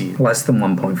indices, less than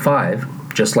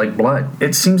 1.5, just like blood.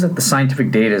 It seems that the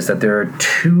scientific data is that there are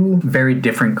two very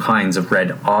different kinds of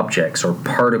red objects or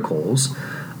particles,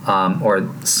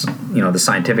 the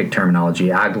scientific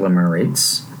terminology,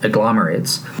 agglomerates,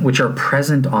 which are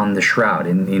present on the shroud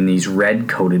in these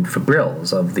red-coated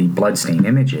fibrils of the bloodstain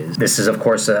images. This is, of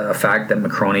course, a fact that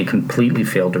Macroni completely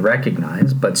failed to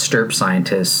recognize, but STURP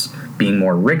scientists, being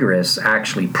more rigorous,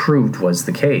 actually proved was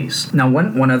the case. Now,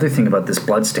 one other thing about this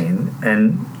bloodstain,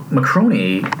 and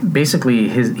Macroni, basically,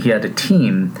 he had a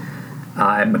team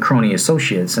at Macroni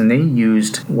Associates, and they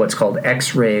used what's called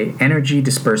X-ray, energy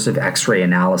dispersive X-ray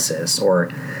analysis,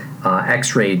 or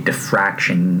X-ray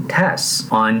diffraction tests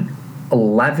on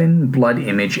 11 blood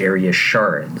image area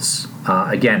shards.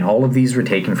 Again, all of these were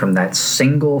taken from that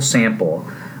single sample.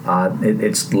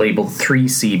 It's labeled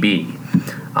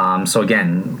 3CB. So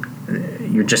again,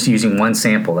 you're just using one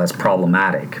sample. That's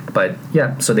problematic. But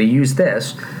yeah, so they used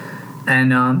this.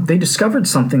 And they discovered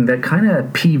something that kind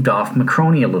of peeved off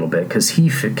Macroni a little bit, because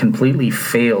he completely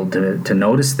failed to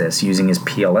notice this using his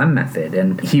PLM method.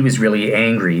 And he was really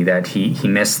angry that he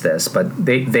missed this. But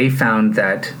they found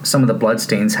that some of the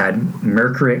bloodstains had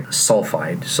mercuric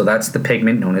sulfide. So that's the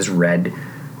pigment known as red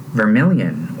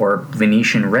vermilion or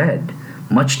Venetian red.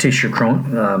 Much to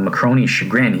Macroni's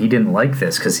chagrin, he didn't like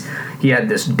this because he had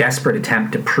this desperate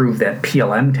attempt to prove that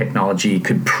PLM technology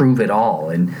could prove it all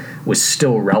and was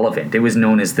still relevant. It was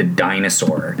known as the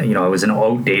dinosaur. It was an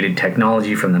outdated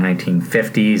technology from the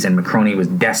 1950s, and Macroni was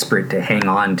desperate to hang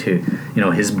on to,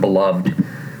 his beloved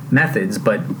methods.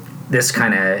 But this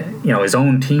kind of, his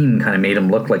own team kind of made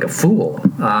him look like a fool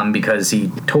because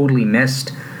he totally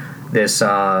missed this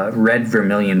red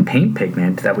vermilion paint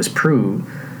pigment that was proved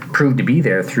to be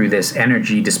there through this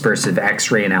energy dispersive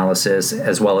X-ray analysis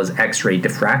as well as X-ray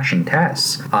diffraction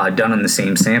tests done on the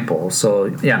same sample. So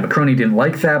yeah, Macroni didn't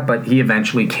like that, but he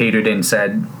eventually catered and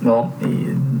said, well,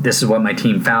 this is what my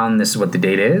team found, this is what the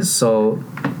data is, so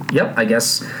yep, I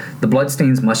guess the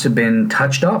bloodstains must have been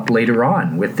touched up later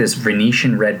on with this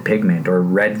Venetian red pigment or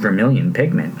red vermilion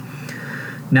pigment.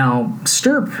 Now,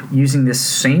 STURP, using this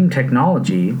same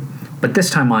technology, but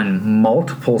this time on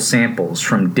multiple samples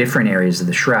from different areas of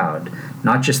the shroud,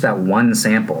 not just that one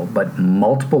sample, but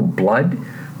multiple blood,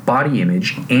 body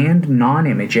image, and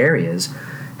non-image areas,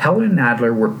 Heller and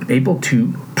Adler were able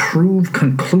to prove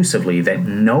conclusively that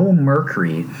no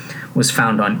mercury was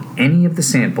found on any of the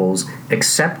samples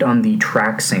except on the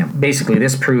track sample. Basically,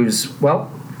 this proves,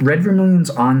 well, red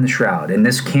vermilion's on the shroud, and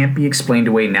this can't be explained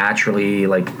away naturally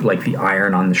like the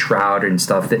iron on the shroud and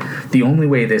stuff. The only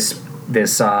way this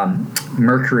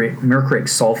mercuric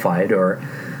sulfide or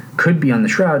could be on the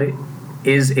shroud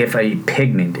is if a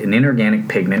pigment, an inorganic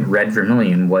pigment, red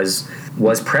vermilion, was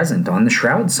present on the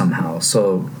shroud somehow.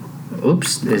 So,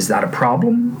 oops, is that a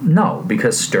problem? No,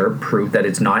 because STURP proved that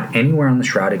it's not anywhere on the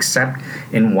shroud except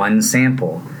in one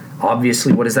sample.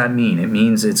 Obviously, what does that mean? It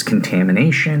means it's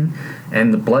contamination,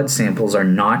 and the blood samples are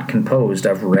not composed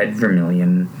of red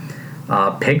vermilion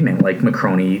pigment, like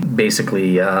Macroni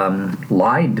basically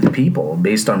lied to the people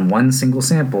based on one single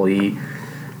sample. He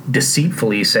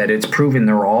deceitfully said it's proven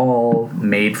they're all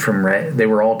made from red, they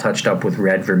were all touched up with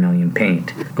red vermilion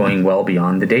paint, going well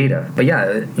beyond the data. But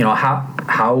yeah,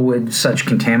 how would such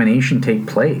contamination take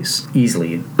place?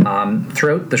 Easily.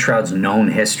 Throughout the shroud's known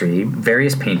history,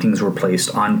 various paintings were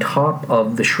placed on top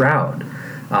of the shroud.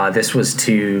 This was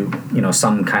to,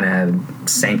 some kind of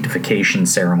sanctification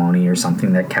ceremony or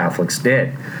something that Catholics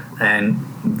did. And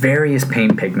various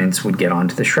paint pigments would get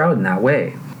onto the shroud in that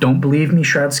way. Don't believe me,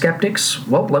 shroud skeptics?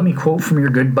 Well, let me quote from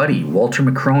your good buddy, Walter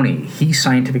McCroney. He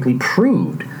scientifically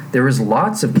proved there was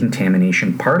lots of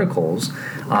contamination particles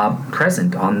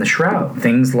present on the shroud.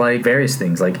 Various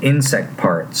things like insect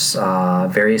parts,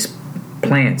 various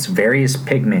plants, various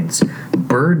pigments,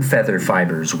 bird feather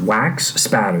fibers, wax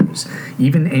spatters,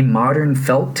 even a modern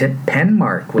felt tip pen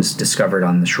mark was discovered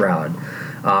on the shroud.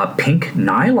 Pink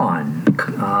nylon,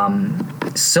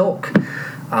 silk.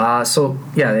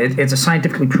 It's a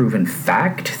scientifically proven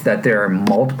fact that there are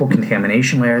multiple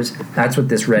contamination layers. That's what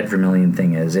this red vermilion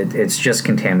thing is. It's just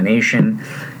contamination.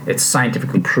 It's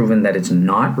scientifically proven that it's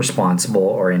not responsible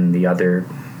or in the other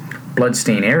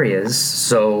bloodstain areas.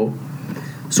 So,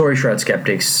 sorry, shroud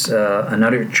skeptics.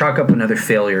 Chalk up another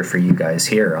failure for you guys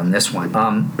here on this one.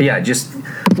 Just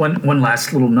one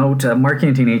last little note. Mark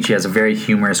Antonacci has a very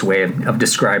humorous way of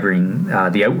describing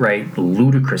the outright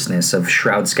ludicrousness of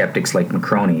shroud skeptics like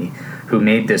McCroney, who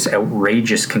made this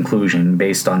outrageous conclusion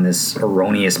based on this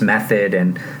erroneous method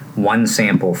and one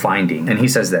sample finding. And he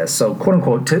says this, so quote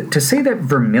unquote, to say that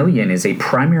vermilion is a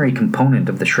primary component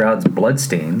of the shroud's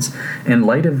bloodstains in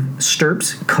light of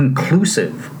Stirp's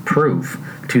conclusive proof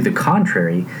to the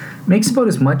contrary makes about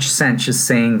as much sense as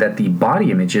saying that the body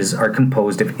images are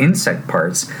composed of insect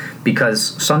parts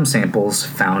because some samples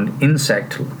found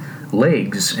insect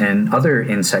legs and other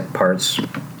insect parts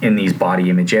in these body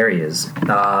image areas.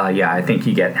 I think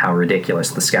you get how ridiculous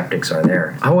the skeptics are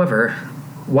there. However,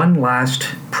 one last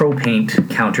pro-paint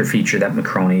counter feature that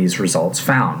McCroney's results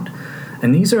found.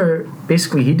 And these are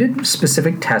basically, he did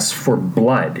specific tests for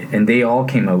blood, and they all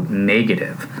came out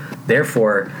negative.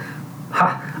 Therefore,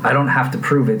 I don't have to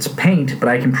prove it's paint, but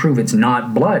I can prove it's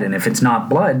not blood. And if it's not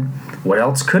blood, what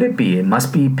else could it be? It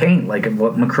must be paint, like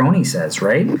what McCroney says,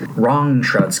 right? Wrong,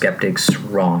 shroud skeptics,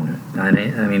 wrong. I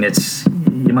mean,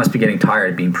 you must be getting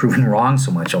tired of being proven wrong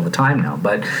so much all the time now,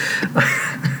 but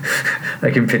I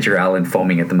can picture Alan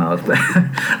foaming at the mouth. And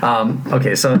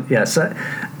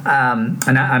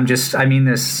I mean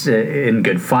this in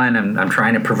good fun. I'm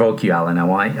trying to provoke you, Alan. I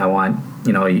want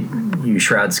you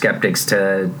shroud skeptics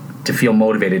to feel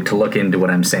motivated to look into what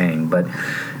I'm saying. But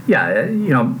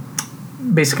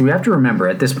basically we have to remember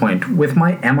at this point with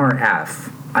my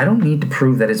MRF, I don't need to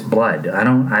prove that it's blood. I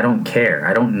don't care.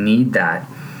 I don't need that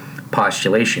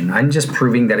postulation. I'm just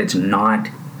proving that it's not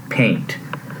paint.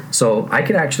 So I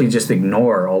could actually just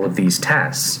ignore all of these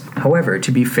tests. However,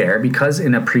 to be fair, because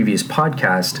in a previous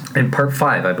podcast, in part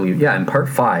 5, I believe, in part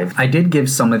 5, I did give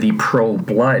some of the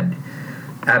pro-blood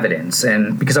evidence.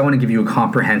 And because I want to give you a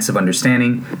comprehensive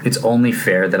understanding, it's only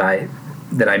fair that I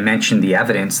mention the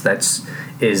evidence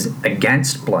is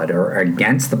against blood or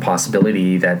against the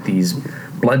possibility that these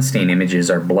bloodstain images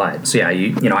are blood. So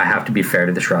I have to be fair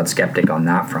to the shroud skeptic on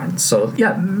that front. So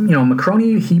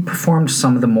McCroney, he performed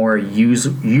some of the more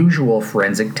usual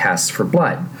forensic tests for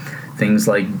blood. Things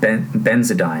like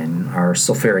benzidine or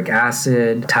sulfuric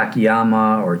acid,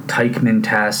 Takayama or Teichmann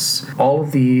tests. All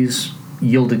of these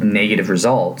yielded negative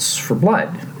results for blood,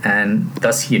 and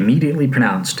thus he immediately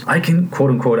pronounced, I can,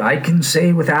 quote unquote, I can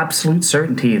say with absolute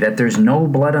certainty that there's no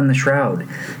blood on the shroud.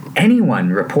 Anyone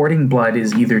reporting blood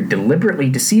is either deliberately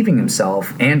deceiving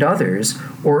himself and others,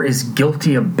 or is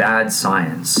guilty of bad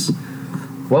science.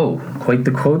 Whoa, quite the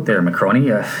quote there,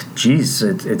 McCroney.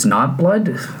 It's not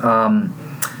blood?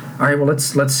 All right, well,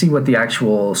 let's see what the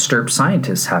actual Stirp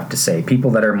scientists have to say,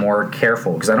 people that are more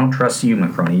careful, because I don't trust you,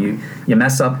 McCroney. You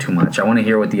mess up too much. I want to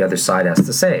hear what the other side has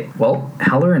to say. Well,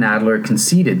 Heller and Adler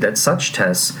conceded that such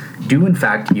tests do, in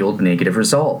fact, yield negative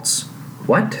results.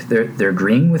 What? They're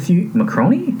agreeing with you,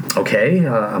 McCroney? Okay,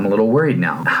 I'm a little worried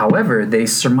now. However, they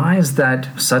surmise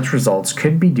that such results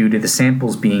could be due to the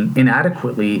samples being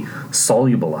inadequately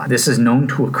solubilized. This is known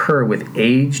to occur with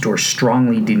aged or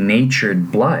strongly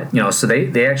denatured blood. So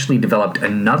they actually developed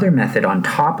another method on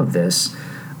top of this,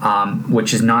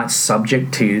 which is not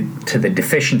subject to the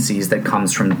deficiencies that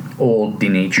comes from old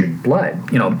denatured blood.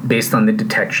 Based on the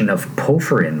detection of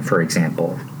porphyrin, for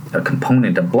example, a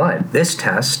component of blood. This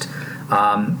test,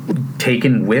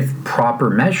 taken with proper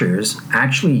measures,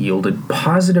 actually yielded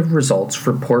positive results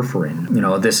for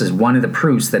porphyrin. This is one of the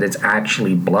proofs that it's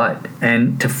actually blood.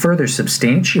 And to further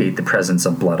substantiate the presence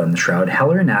of blood on the shroud,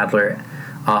 Heller and Adler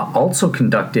also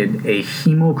conducted a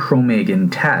hemochromagon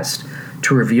test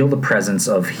to reveal the presence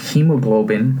of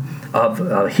hemoglobin,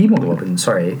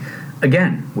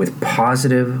 again, with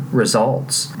positive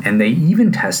results. And they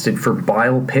even tested for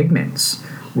bile pigments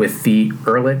with the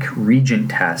Ehrlich reagent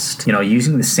test,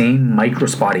 using the same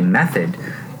microspotting method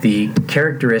the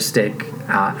characteristic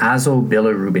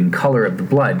azobilirubin color of the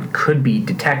blood could be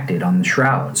detected on the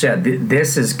shroud. So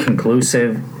this is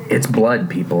conclusive. It's blood,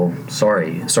 people.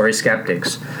 Sorry,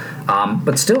 skeptics.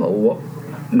 But still,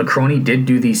 Macroni did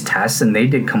do these tests, and they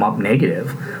did come up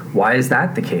negative. Why is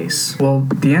that the case? Well,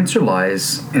 the answer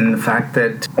lies in the fact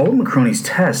that all of Macroni's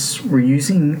tests were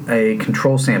using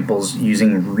control samples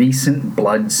using recent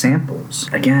blood samples.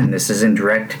 Again, this is in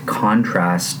direct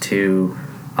contrast to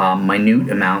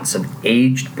minute amounts of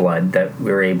aged blood that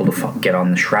we were able to get on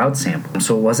the shroud sample.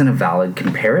 So it wasn't a valid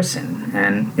comparison.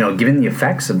 And, given the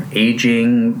effects of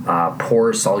aging,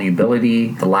 poor solubility,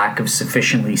 the lack of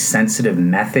sufficiently sensitive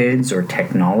methods or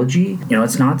technology,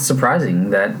 it's not surprising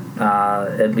that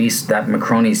at least that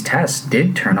Macroni's test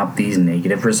did turn up these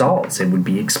negative results. It would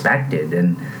be expected,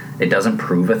 and it doesn't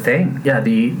prove a thing. Yeah,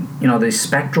 the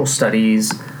spectral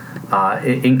studies.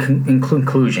 In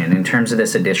conclusion, in terms of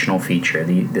this additional feature,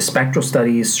 the spectral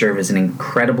studies serve as an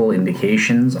incredible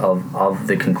indications of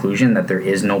the conclusion that there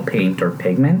is no paint or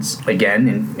pigments.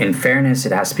 Again, in fairness,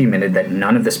 it has to be admitted that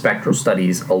none of the spectral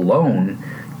studies alone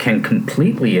can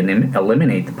completely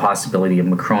eliminate the possibility of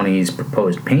Macroni's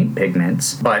proposed paint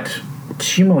pigments, but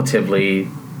cumulatively,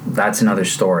 that's another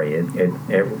story.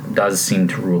 It does seem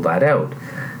to rule that out.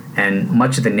 And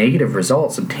much of the negative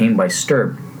results obtained by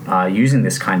STIRP using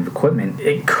this kind of equipment,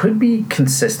 it could be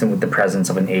consistent with the presence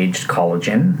of an aged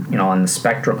collagen, on the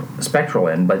spectral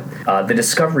end, but the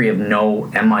discovery of no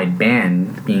amide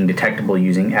band being detectable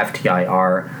using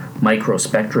FTIR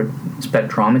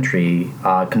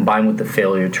microspectrometry combined with the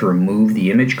failure to remove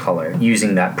the image color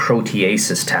using that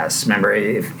proteasis test. Remember,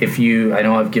 I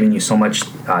know I've given you so much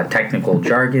technical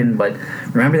jargon, but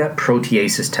remember that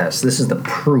proteasis test. This is the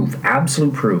proof,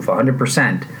 absolute proof,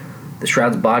 100%. The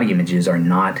shroud's body images are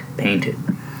not painted.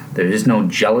 There is no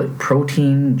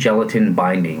protein-gelatin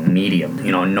binding medium.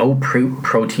 No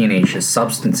proteinaceous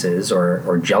substances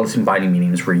or gelatin binding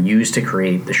mediums were used to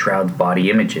create the shroud's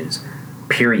body images.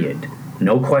 Period.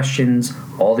 No questions.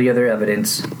 All the other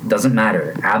evidence doesn't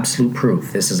matter. Absolute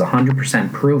proof. This is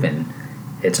 100% proven.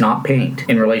 It's not paint.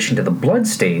 In relation to the blood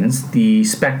stains, the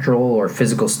spectral or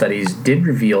physical studies did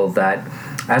reveal that,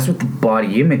 as with the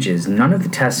body images, none of the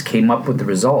tests came up with the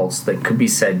results that could be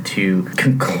said to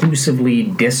conclusively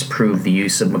disprove the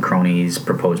use of Macroni's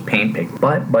proposed paint pigment.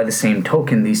 But by the same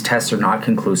token, these tests are not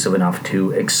conclusive enough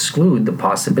to exclude the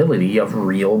possibility of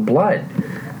real blood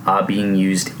being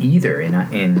used either in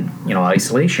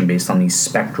isolation based on these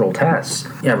spectral tests.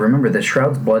 Yeah, remember, the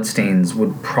shroud's blood stains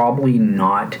would probably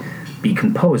not be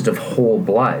composed of whole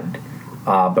blood,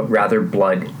 but rather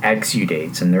blood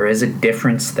exudates, and there is a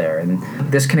difference there. And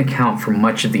this can account for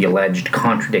much of the alleged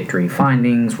contradictory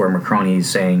findings where Macroni is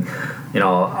saying,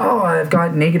 I've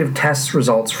got negative test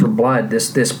results for blood.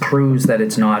 This proves that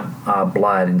it's not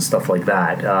blood and stuff like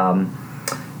that.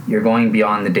 You're going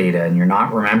beyond the data, and you're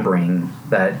not remembering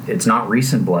that it's not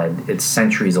recent blood, it's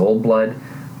centuries old blood.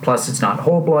 Plus, it's not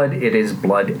whole blood, it is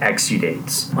blood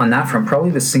exudates. On that front, probably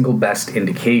the single best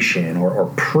indication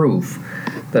or proof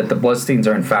that the bloodstains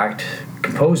are in fact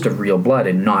composed of real blood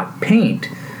and not paint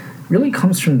really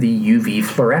comes from the UV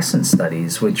fluorescence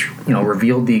studies, which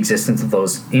revealed the existence of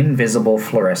those invisible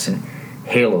fluorescent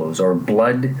halos or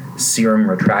blood serum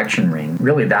retraction ring.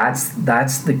 Really, that's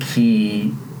the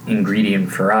key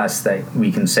ingredient for us that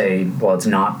we can say, well, it's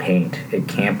not paint. It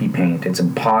can't be paint. It's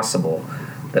impossible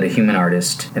that a human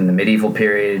artist in the medieval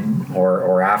period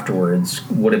or afterwards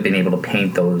would have been able to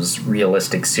paint those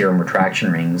realistic serum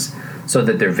retraction rings so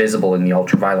that they're visible in the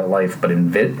ultraviolet light,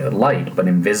 but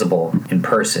invisible in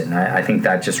person. I think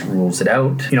that just rules it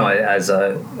out. As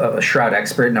a shroud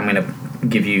expert, and I'm going to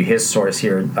give you his source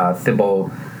here,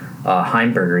 Thibaut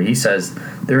Heimberger, he says,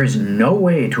 there is no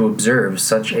way to observe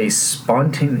such a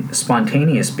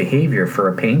spontaneous behavior for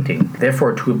a painting.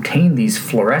 Therefore, to obtain these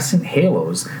fluorescent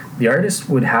halos, the artist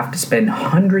would have to spend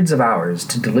hundreds of hours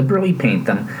to deliberately paint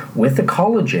them with a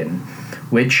collagen,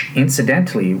 which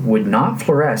incidentally would not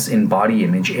fluoresce in body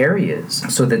image areas,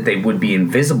 so that they would be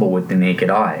invisible with the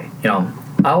naked eye.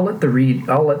 I'll let the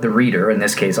reader, in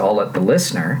this case, I'll let the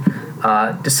listener,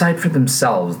 decide for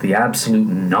themselves the absolute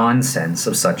nonsense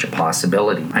of such a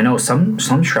possibility. I know some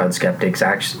shroud skeptics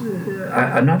actually,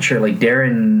 I'm not sure, like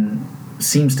Darren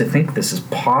seems to think this is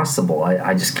possible.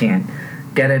 I just can't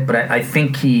get it, but I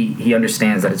think he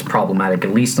understands that it's problematic,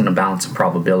 at least on a balance of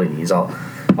probabilities.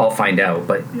 I'll find out,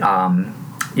 but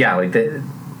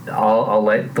I'll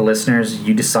let the listeners,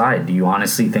 you decide. Do you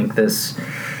honestly think this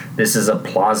is a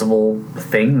plausible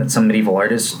thing that some medieval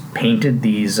artists painted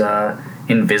these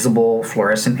invisible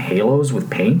fluorescent halos with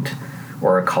paint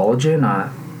or a collagen?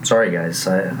 Sorry, guys,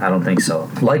 I don't think so.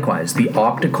 Likewise, the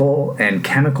optical and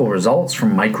chemical results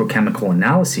from microchemical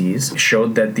analyses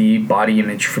showed that the body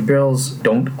image fibrils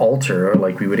don't alter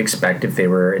like we would expect if they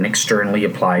were an externally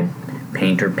applied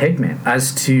paint or pigment.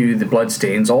 As to the blood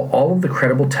stains, all of the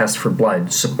credible tests for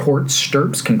blood support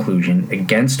Stirp's conclusion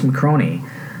against Macroni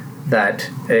that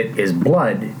it is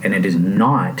blood and it is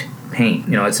not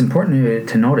paint. It's important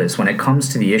to notice when it comes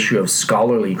to the issue of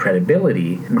scholarly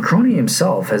credibility, Macroni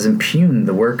himself has impugned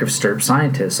the work of Stirp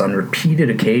scientists on repeated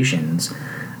occasions.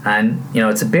 And,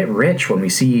 it's a bit rich when we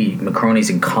see Macroni's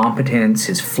incompetence,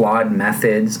 his flawed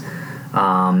methods,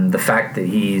 the fact that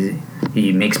he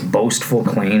makes boastful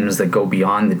claims that go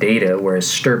beyond the data, whereas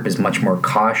Stirp is much more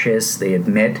cautious. They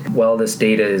admit, well, this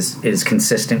data is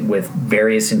consistent with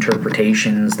various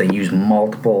interpretations. They use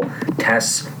multiple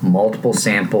tests, multiple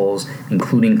samples,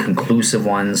 including conclusive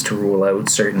ones to rule out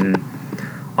certain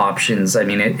options. I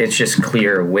mean, it's just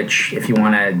clear which, if you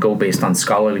want to go based on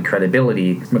scholarly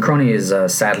credibility, Macroni is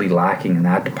sadly lacking in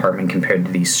that department compared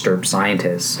to these Stirp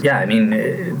scientists. Yeah, I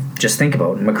mean, just think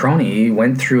about it. Macroni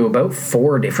went through about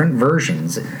 4 different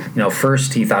versions.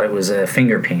 First he thought it was a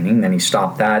finger painting, then he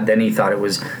stopped that, then he thought it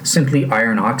was simply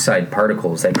iron oxide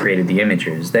particles that created the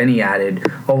images. Then he added,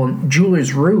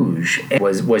 jeweler's rouge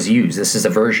was used. This is a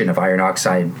version of iron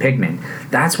oxide pigment.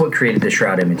 That's what created the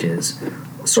shroud images.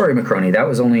 Sorry, Macroni, that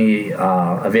was only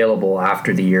available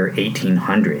after the year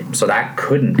 1800. So that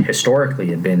couldn't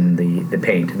historically have been the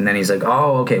paint. And then he's like,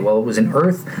 it was an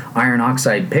earth iron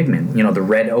oxide pigment, the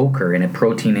red ochre in a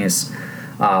proteinous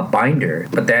binder.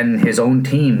 But then his own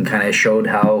team kind of showed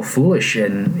how foolish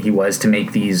he was to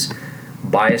make these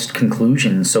biased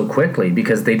conclusions so quickly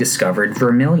because they discovered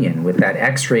vermilion with that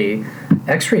X-ray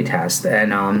test.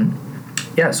 And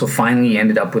so finally he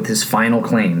ended up with his final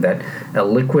claim that a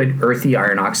liquid earthy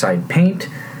iron oxide paint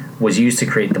was used to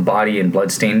create the body and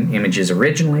bloodstain images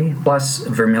originally, plus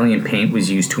vermilion paint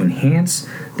was used to enhance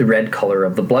the red color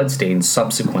of the bloodstains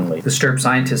subsequently. The Stirp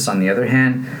scientists, on the other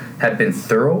hand, have been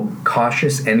thorough,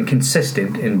 cautious, and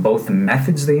consistent in both the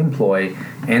methods they employ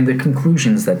and the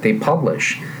conclusions that they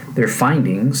publish. Their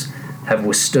findings have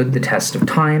withstood the test of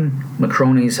time.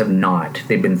 Macroni's have not.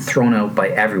 They've been thrown out by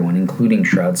everyone, including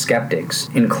shroud skeptics.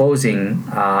 In closing,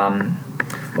 that's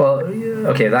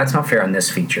not fair on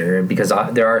this feature because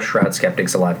there are shroud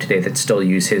skeptics alive today that still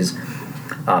use his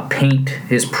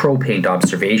pro-paint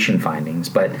observation findings,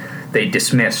 but they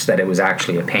dismiss that it was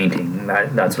actually a painting.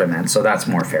 That's what I meant. So that's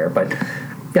more fair. But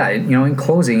yeah, in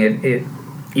closing, it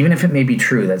even if it may be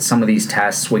true that some of these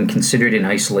tests, when considered in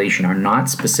isolation, are not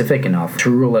specific enough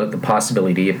to rule out the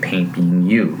possibility of paint being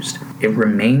used, it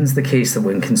remains the case that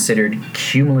when considered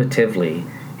cumulatively,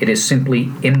 it is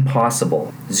simply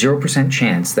impossible, 0%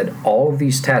 chance that all of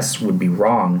these tests would be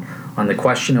wrong on the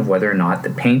question of whether or not the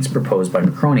paints proposed by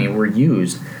Macroni were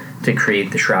used to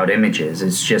create the shroud images.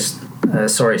 It's just,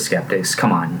 sorry skeptics,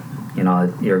 come on.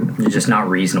 You're just not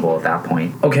reasonable at that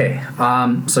point. Okay,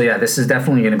 this is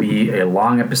definitely going to be a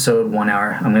long episode, 1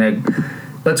 hour.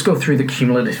 Let's go through the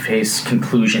cumulative phase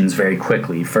conclusions very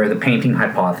quickly. For the painting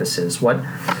hypothesis, what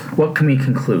can we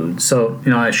conclude? So,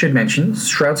 I should mention,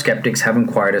 shroud skeptics have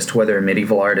inquired as to whether a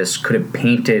medieval artist could have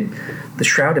painted the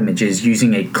shroud images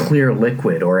using a clear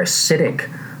liquid or acidic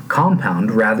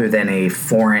compound rather than a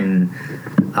foreign,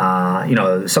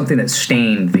 something that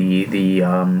stained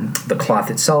the cloth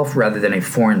itself rather than a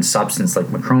foreign substance like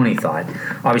Macroni thought.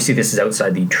 Obviously, this is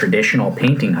outside the traditional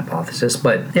painting hypothesis,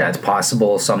 but yeah, it's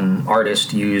possible some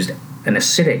artist used an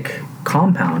acidic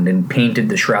compound and painted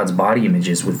the shroud's body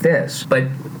images with this. But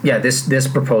yeah, this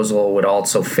proposal would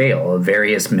also fail of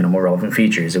various minimal relevant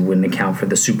features. It wouldn't account for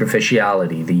the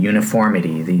superficiality, the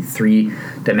uniformity, the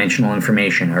 3-dimensional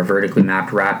information, our vertically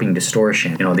mapped wrapping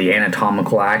distortion, the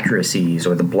anatomical accuracies,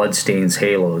 or the bloodstains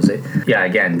halos.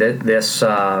 This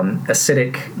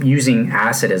acidic, using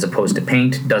acid as opposed to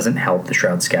paint doesn't help the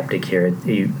shroud skeptic here.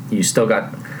 You still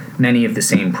got many of the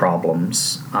same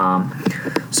problems. As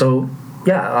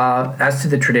to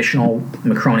the traditional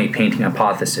Macroni painting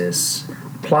hypothesis,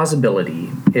 plausibility,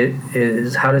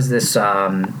 how does this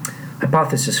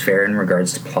hypothesis fare in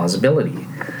regards to plausibility?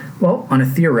 Well, on a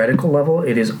theoretical level,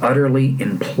 it is utterly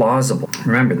implausible.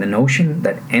 Remember, the notion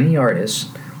that any artist,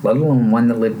 let alone one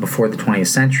that lived before the 20th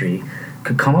century,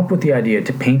 could come up with the idea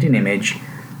to paint an image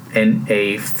in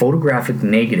a photographic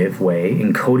negative way,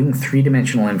 encoding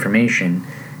 3-dimensional information,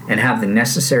 and have the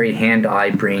necessary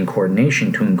hand-eye-brain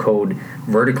coordination to encode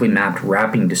vertically mapped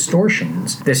wrapping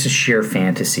distortions, this is sheer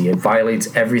fantasy. It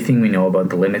violates everything we know about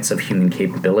the limits of human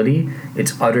capability.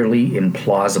 It's utterly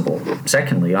implausible.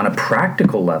 Secondly, on a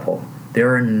practical level,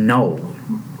 there are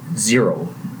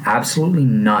zero absolutely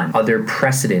none other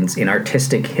precedents in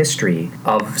artistic history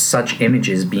of such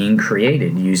images being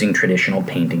created using traditional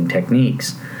painting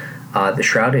techniques. The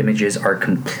shroud images are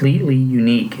completely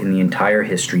unique in the entire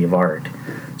history of art.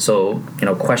 So,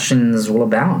 questions will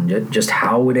abound. Just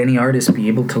how would any artist be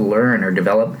able to learn or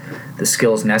develop the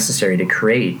skills necessary to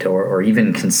create or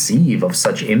even conceive of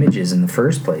such images in the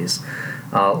first place,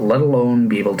 let alone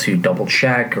be able to double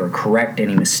check or correct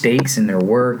any mistakes in their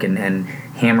work and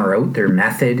hammer out their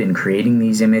method in creating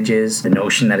these images? The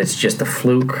notion that it's just a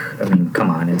fluke, I mean, come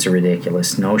on, it's a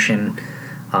ridiculous notion.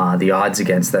 The odds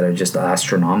against that are just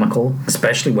astronomical,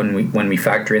 especially when we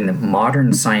factor in that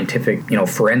modern scientific,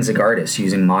 forensic artists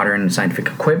using modern scientific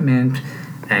equipment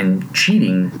and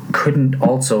cheating couldn't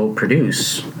also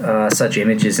produce such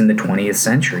images in the 20th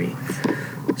century.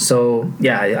 So,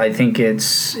 yeah, I think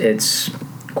it's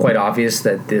quite obvious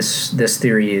that this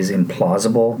theory is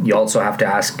implausible. You also have to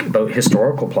ask about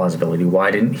historical plausibility.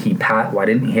 Why didn't he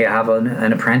have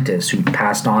an apprentice who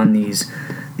passed on these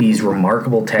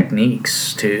remarkable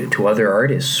techniques to other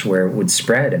artists where it would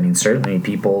spread? I mean, certainly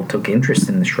people took interest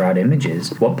in the shroud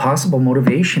images. What possible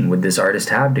motivation would this artist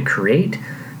have to create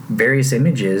various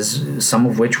images, some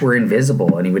of which were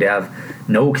invisible, and he would have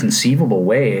no conceivable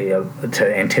way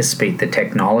to anticipate the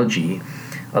technology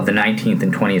of the 19th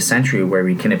and 20th century where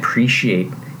we can appreciate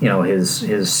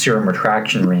his serum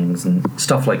retraction rings and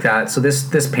stuff like that. So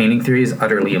this painting theory is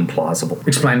utterly implausible.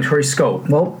 Explanatory scope.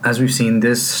 Well, as we've seen,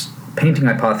 this painting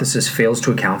hypothesis fails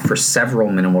to account for several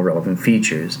minimal relevant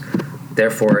features.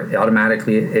 Therefore,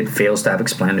 automatically it fails to have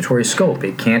explanatory scope.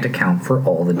 It can't account for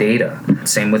all the data.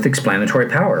 Same with explanatory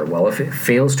power. Well, if it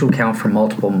fails to account for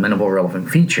multiple minimal relevant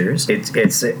features,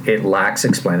 it lacks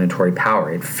explanatory power.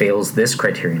 It fails this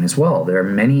criterion as well. There are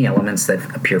many elements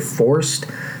that appear forced.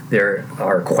 There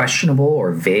are questionable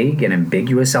or vague and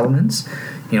ambiguous elements.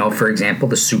 For example,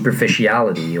 the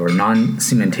superficiality or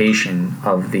non-cementation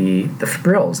of the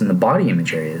fibrils in the body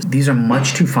image areas. These are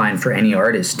much too fine for any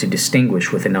artist to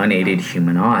distinguish with an unaided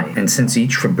human eye. And since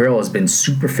each fibril has been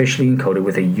superficially encoded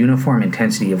with a uniform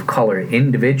intensity of color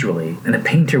individually, then a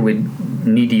painter would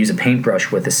need to use a paintbrush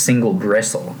with a single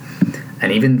bristle.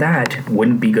 And even that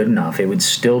wouldn't be good enough. It would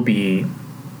still be,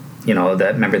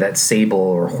 remember that sable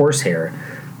or horsehair,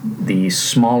 the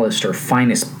smallest or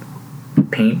finest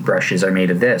paint brushes are made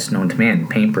of this, known to man,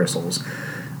 paint bristles.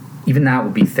 Even that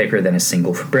would be thicker than a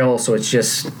single fibril, so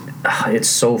it's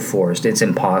so forced, it's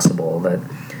impossible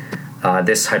that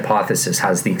this hypothesis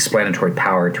has the explanatory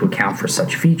power to account for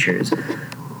such features.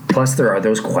 Plus, there are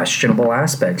those questionable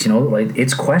aspects,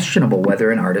 it's questionable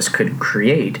whether an artist could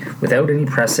create, without any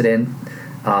precedent,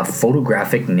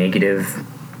 photographic negative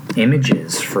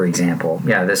images, for example.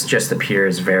 Yeah, this just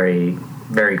appears very,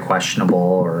 very questionable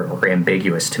or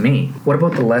ambiguous to me. What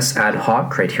about the less ad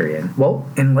hoc criterion? Well,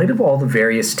 in light of all the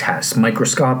various tests,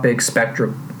 microscopic,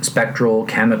 spectral,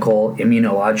 chemical,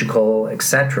 immunological,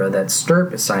 etc., that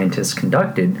STURP scientists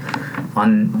conducted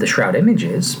on the shroud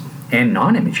images and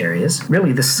non-image areas,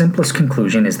 really the simplest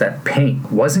conclusion is that paint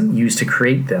wasn't used to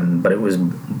create them, but it was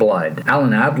blood.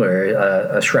 Alan Adler,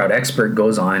 a shroud expert,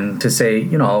 goes on to say,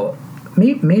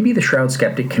 maybe the shroud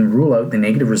skeptic can rule out the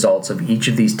negative results of each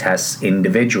of these tests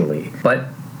individually, but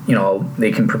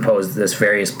they can propose this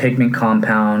various pigment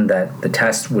compound that the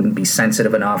test wouldn't be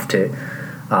sensitive enough to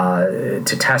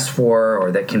test for,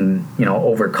 or that can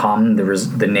overcome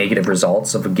the negative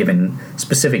results of a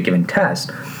specific given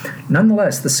test.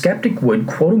 Nonetheless, the skeptic would,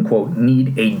 quote unquote,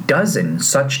 need a dozen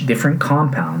such different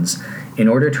compounds in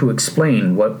order to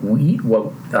explain what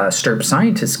STURP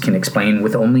scientists can explain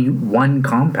with only one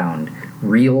compound,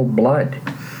 real blood.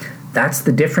 That's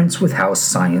the difference with how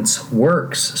science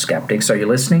works. Skeptics, are you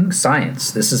listening?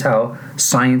 Science. This is how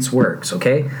science works,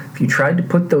 okay? If you tried to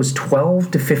put those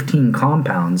 12 to 15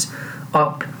 compounds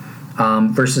up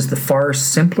versus the far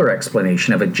simpler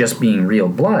explanation of it just being real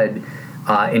blood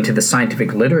into the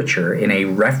scientific literature in a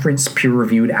reference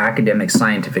peer-reviewed academic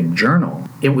scientific journal,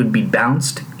 it would be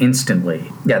bounced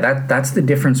instantly. Yeah, that's the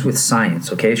difference with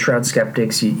science, okay? Shroud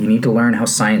skeptics, you need to learn how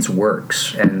science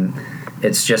works, and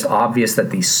it's just obvious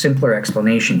that the simpler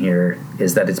explanation here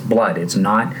is that it's blood. It's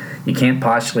not, you can't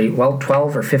postulate,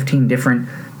 12 or 15 different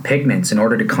pigments in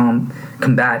order to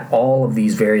combat all of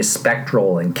these various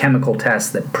spectral and chemical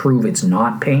tests that prove it's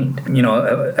not paint.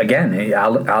 Again,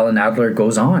 Alan Adler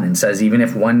goes on and says, even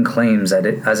if one claims that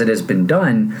as it has been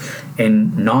done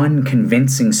in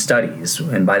non-convincing studies,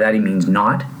 and by that he means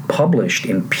not published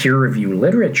in peer-reviewed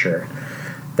literature,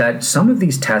 that some of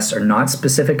these tests are not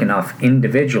specific enough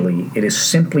individually, it is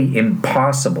simply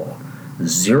impossible,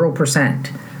 0%,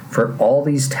 for all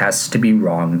these tests to be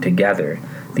wrong together.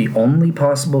 The only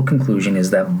possible conclusion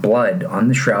is that blood on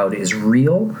the shroud is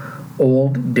real,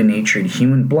 old, denatured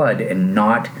human blood and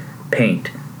not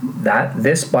paint.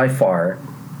 This by far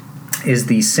is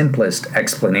the simplest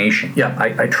explanation. Yeah,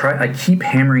 I keep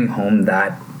hammering home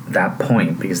that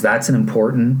point because that's an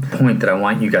important point that I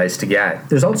want you guys to get.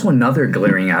 There's also another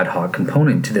glaring ad hoc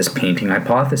component to this painting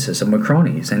hypothesis of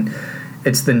Macroni's, and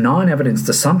it's the non-evidenced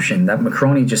assumption that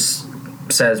Macroni just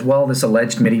says, well, this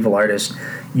alleged medieval artist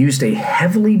used a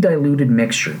heavily diluted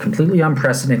mixture, completely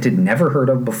unprecedented, never heard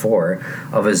of before,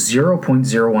 of a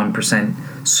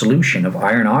 0.01% solution of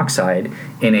iron oxide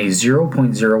in a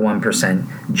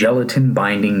 0.01% gelatin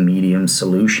binding medium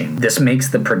solution. This makes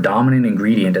the predominant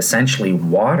ingredient essentially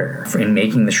water in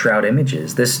making the shroud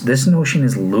images. This notion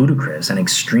is ludicrous and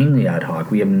extremely ad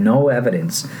hoc. We have no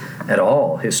evidence at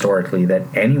all historically that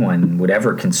anyone would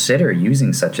ever consider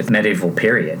using such a medieval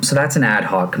period. So that's an ad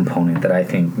hoc component that I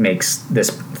think makes this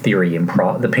theory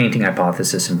the painting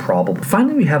hypothesis improbable.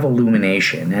 Finally, we have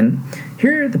illumination, and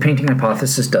here the painting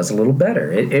hypothesis does a little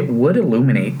better. It would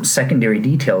illuminate secondary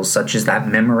details such as that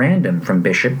memorandum from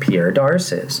Bishop Pierre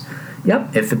d'Arcis.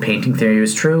 Yep, if the painting theory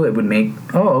was true, it would make,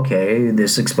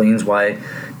 this explains why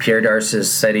Pierre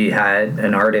d'Arcis said he had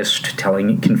an artist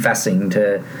confessing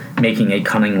to making a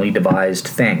cunningly devised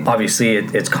thing. Obviously,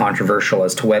 it's controversial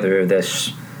as to whether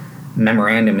this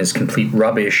memorandum is complete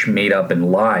rubbish made up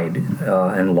and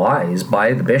lies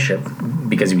by the bishop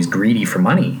because he was greedy for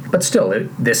money. But still,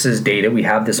 this is data. We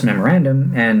have this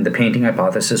memorandum, and the painting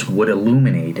hypothesis would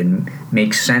illuminate and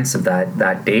make sense of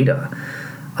that data.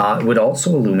 It would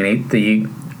also illuminate the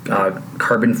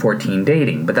carbon-14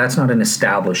 dating, but that's not an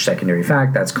established secondary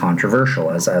fact. That's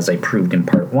controversial, as I proved in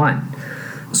part 1.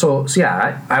 So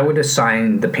yeah, I would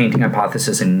assign the painting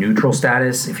hypothesis in neutral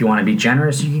status. If you want to be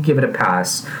generous, you could give it a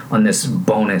pass on this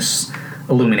bonus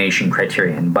illumination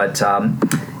criterion. But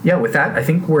with that, I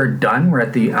think we're done. We're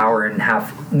at the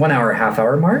 1 hour, half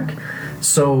hour mark.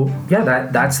 So yeah,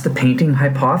 that's the painting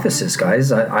hypothesis,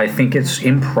 guys. I think it's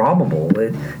improbable.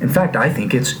 In fact, I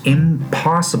think it's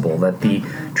impossible that the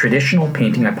traditional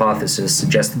painting hypothesis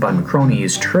suggested by Macroni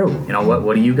is true. You know,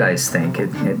 what do you guys think?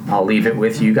 I'll leave it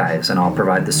with you guys, and I'll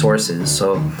provide the sources.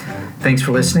 So thanks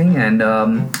for listening, and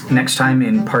next time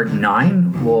in part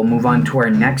 9, we'll move on to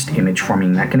our next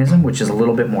image-forming mechanism, which is a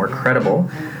little bit more credible,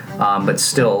 but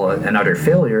still an utter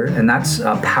failure, and that's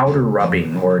powder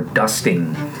rubbing or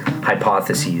dusting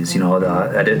hypotheses,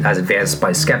 as advanced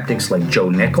by skeptics like Joe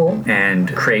Nickell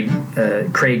and Craig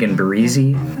and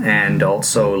Barisi, and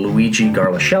also Luigi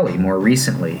Garlascelli more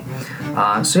recently.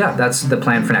 That's the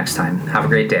plan for next time. Have a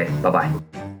great day.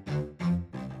 Bye-bye.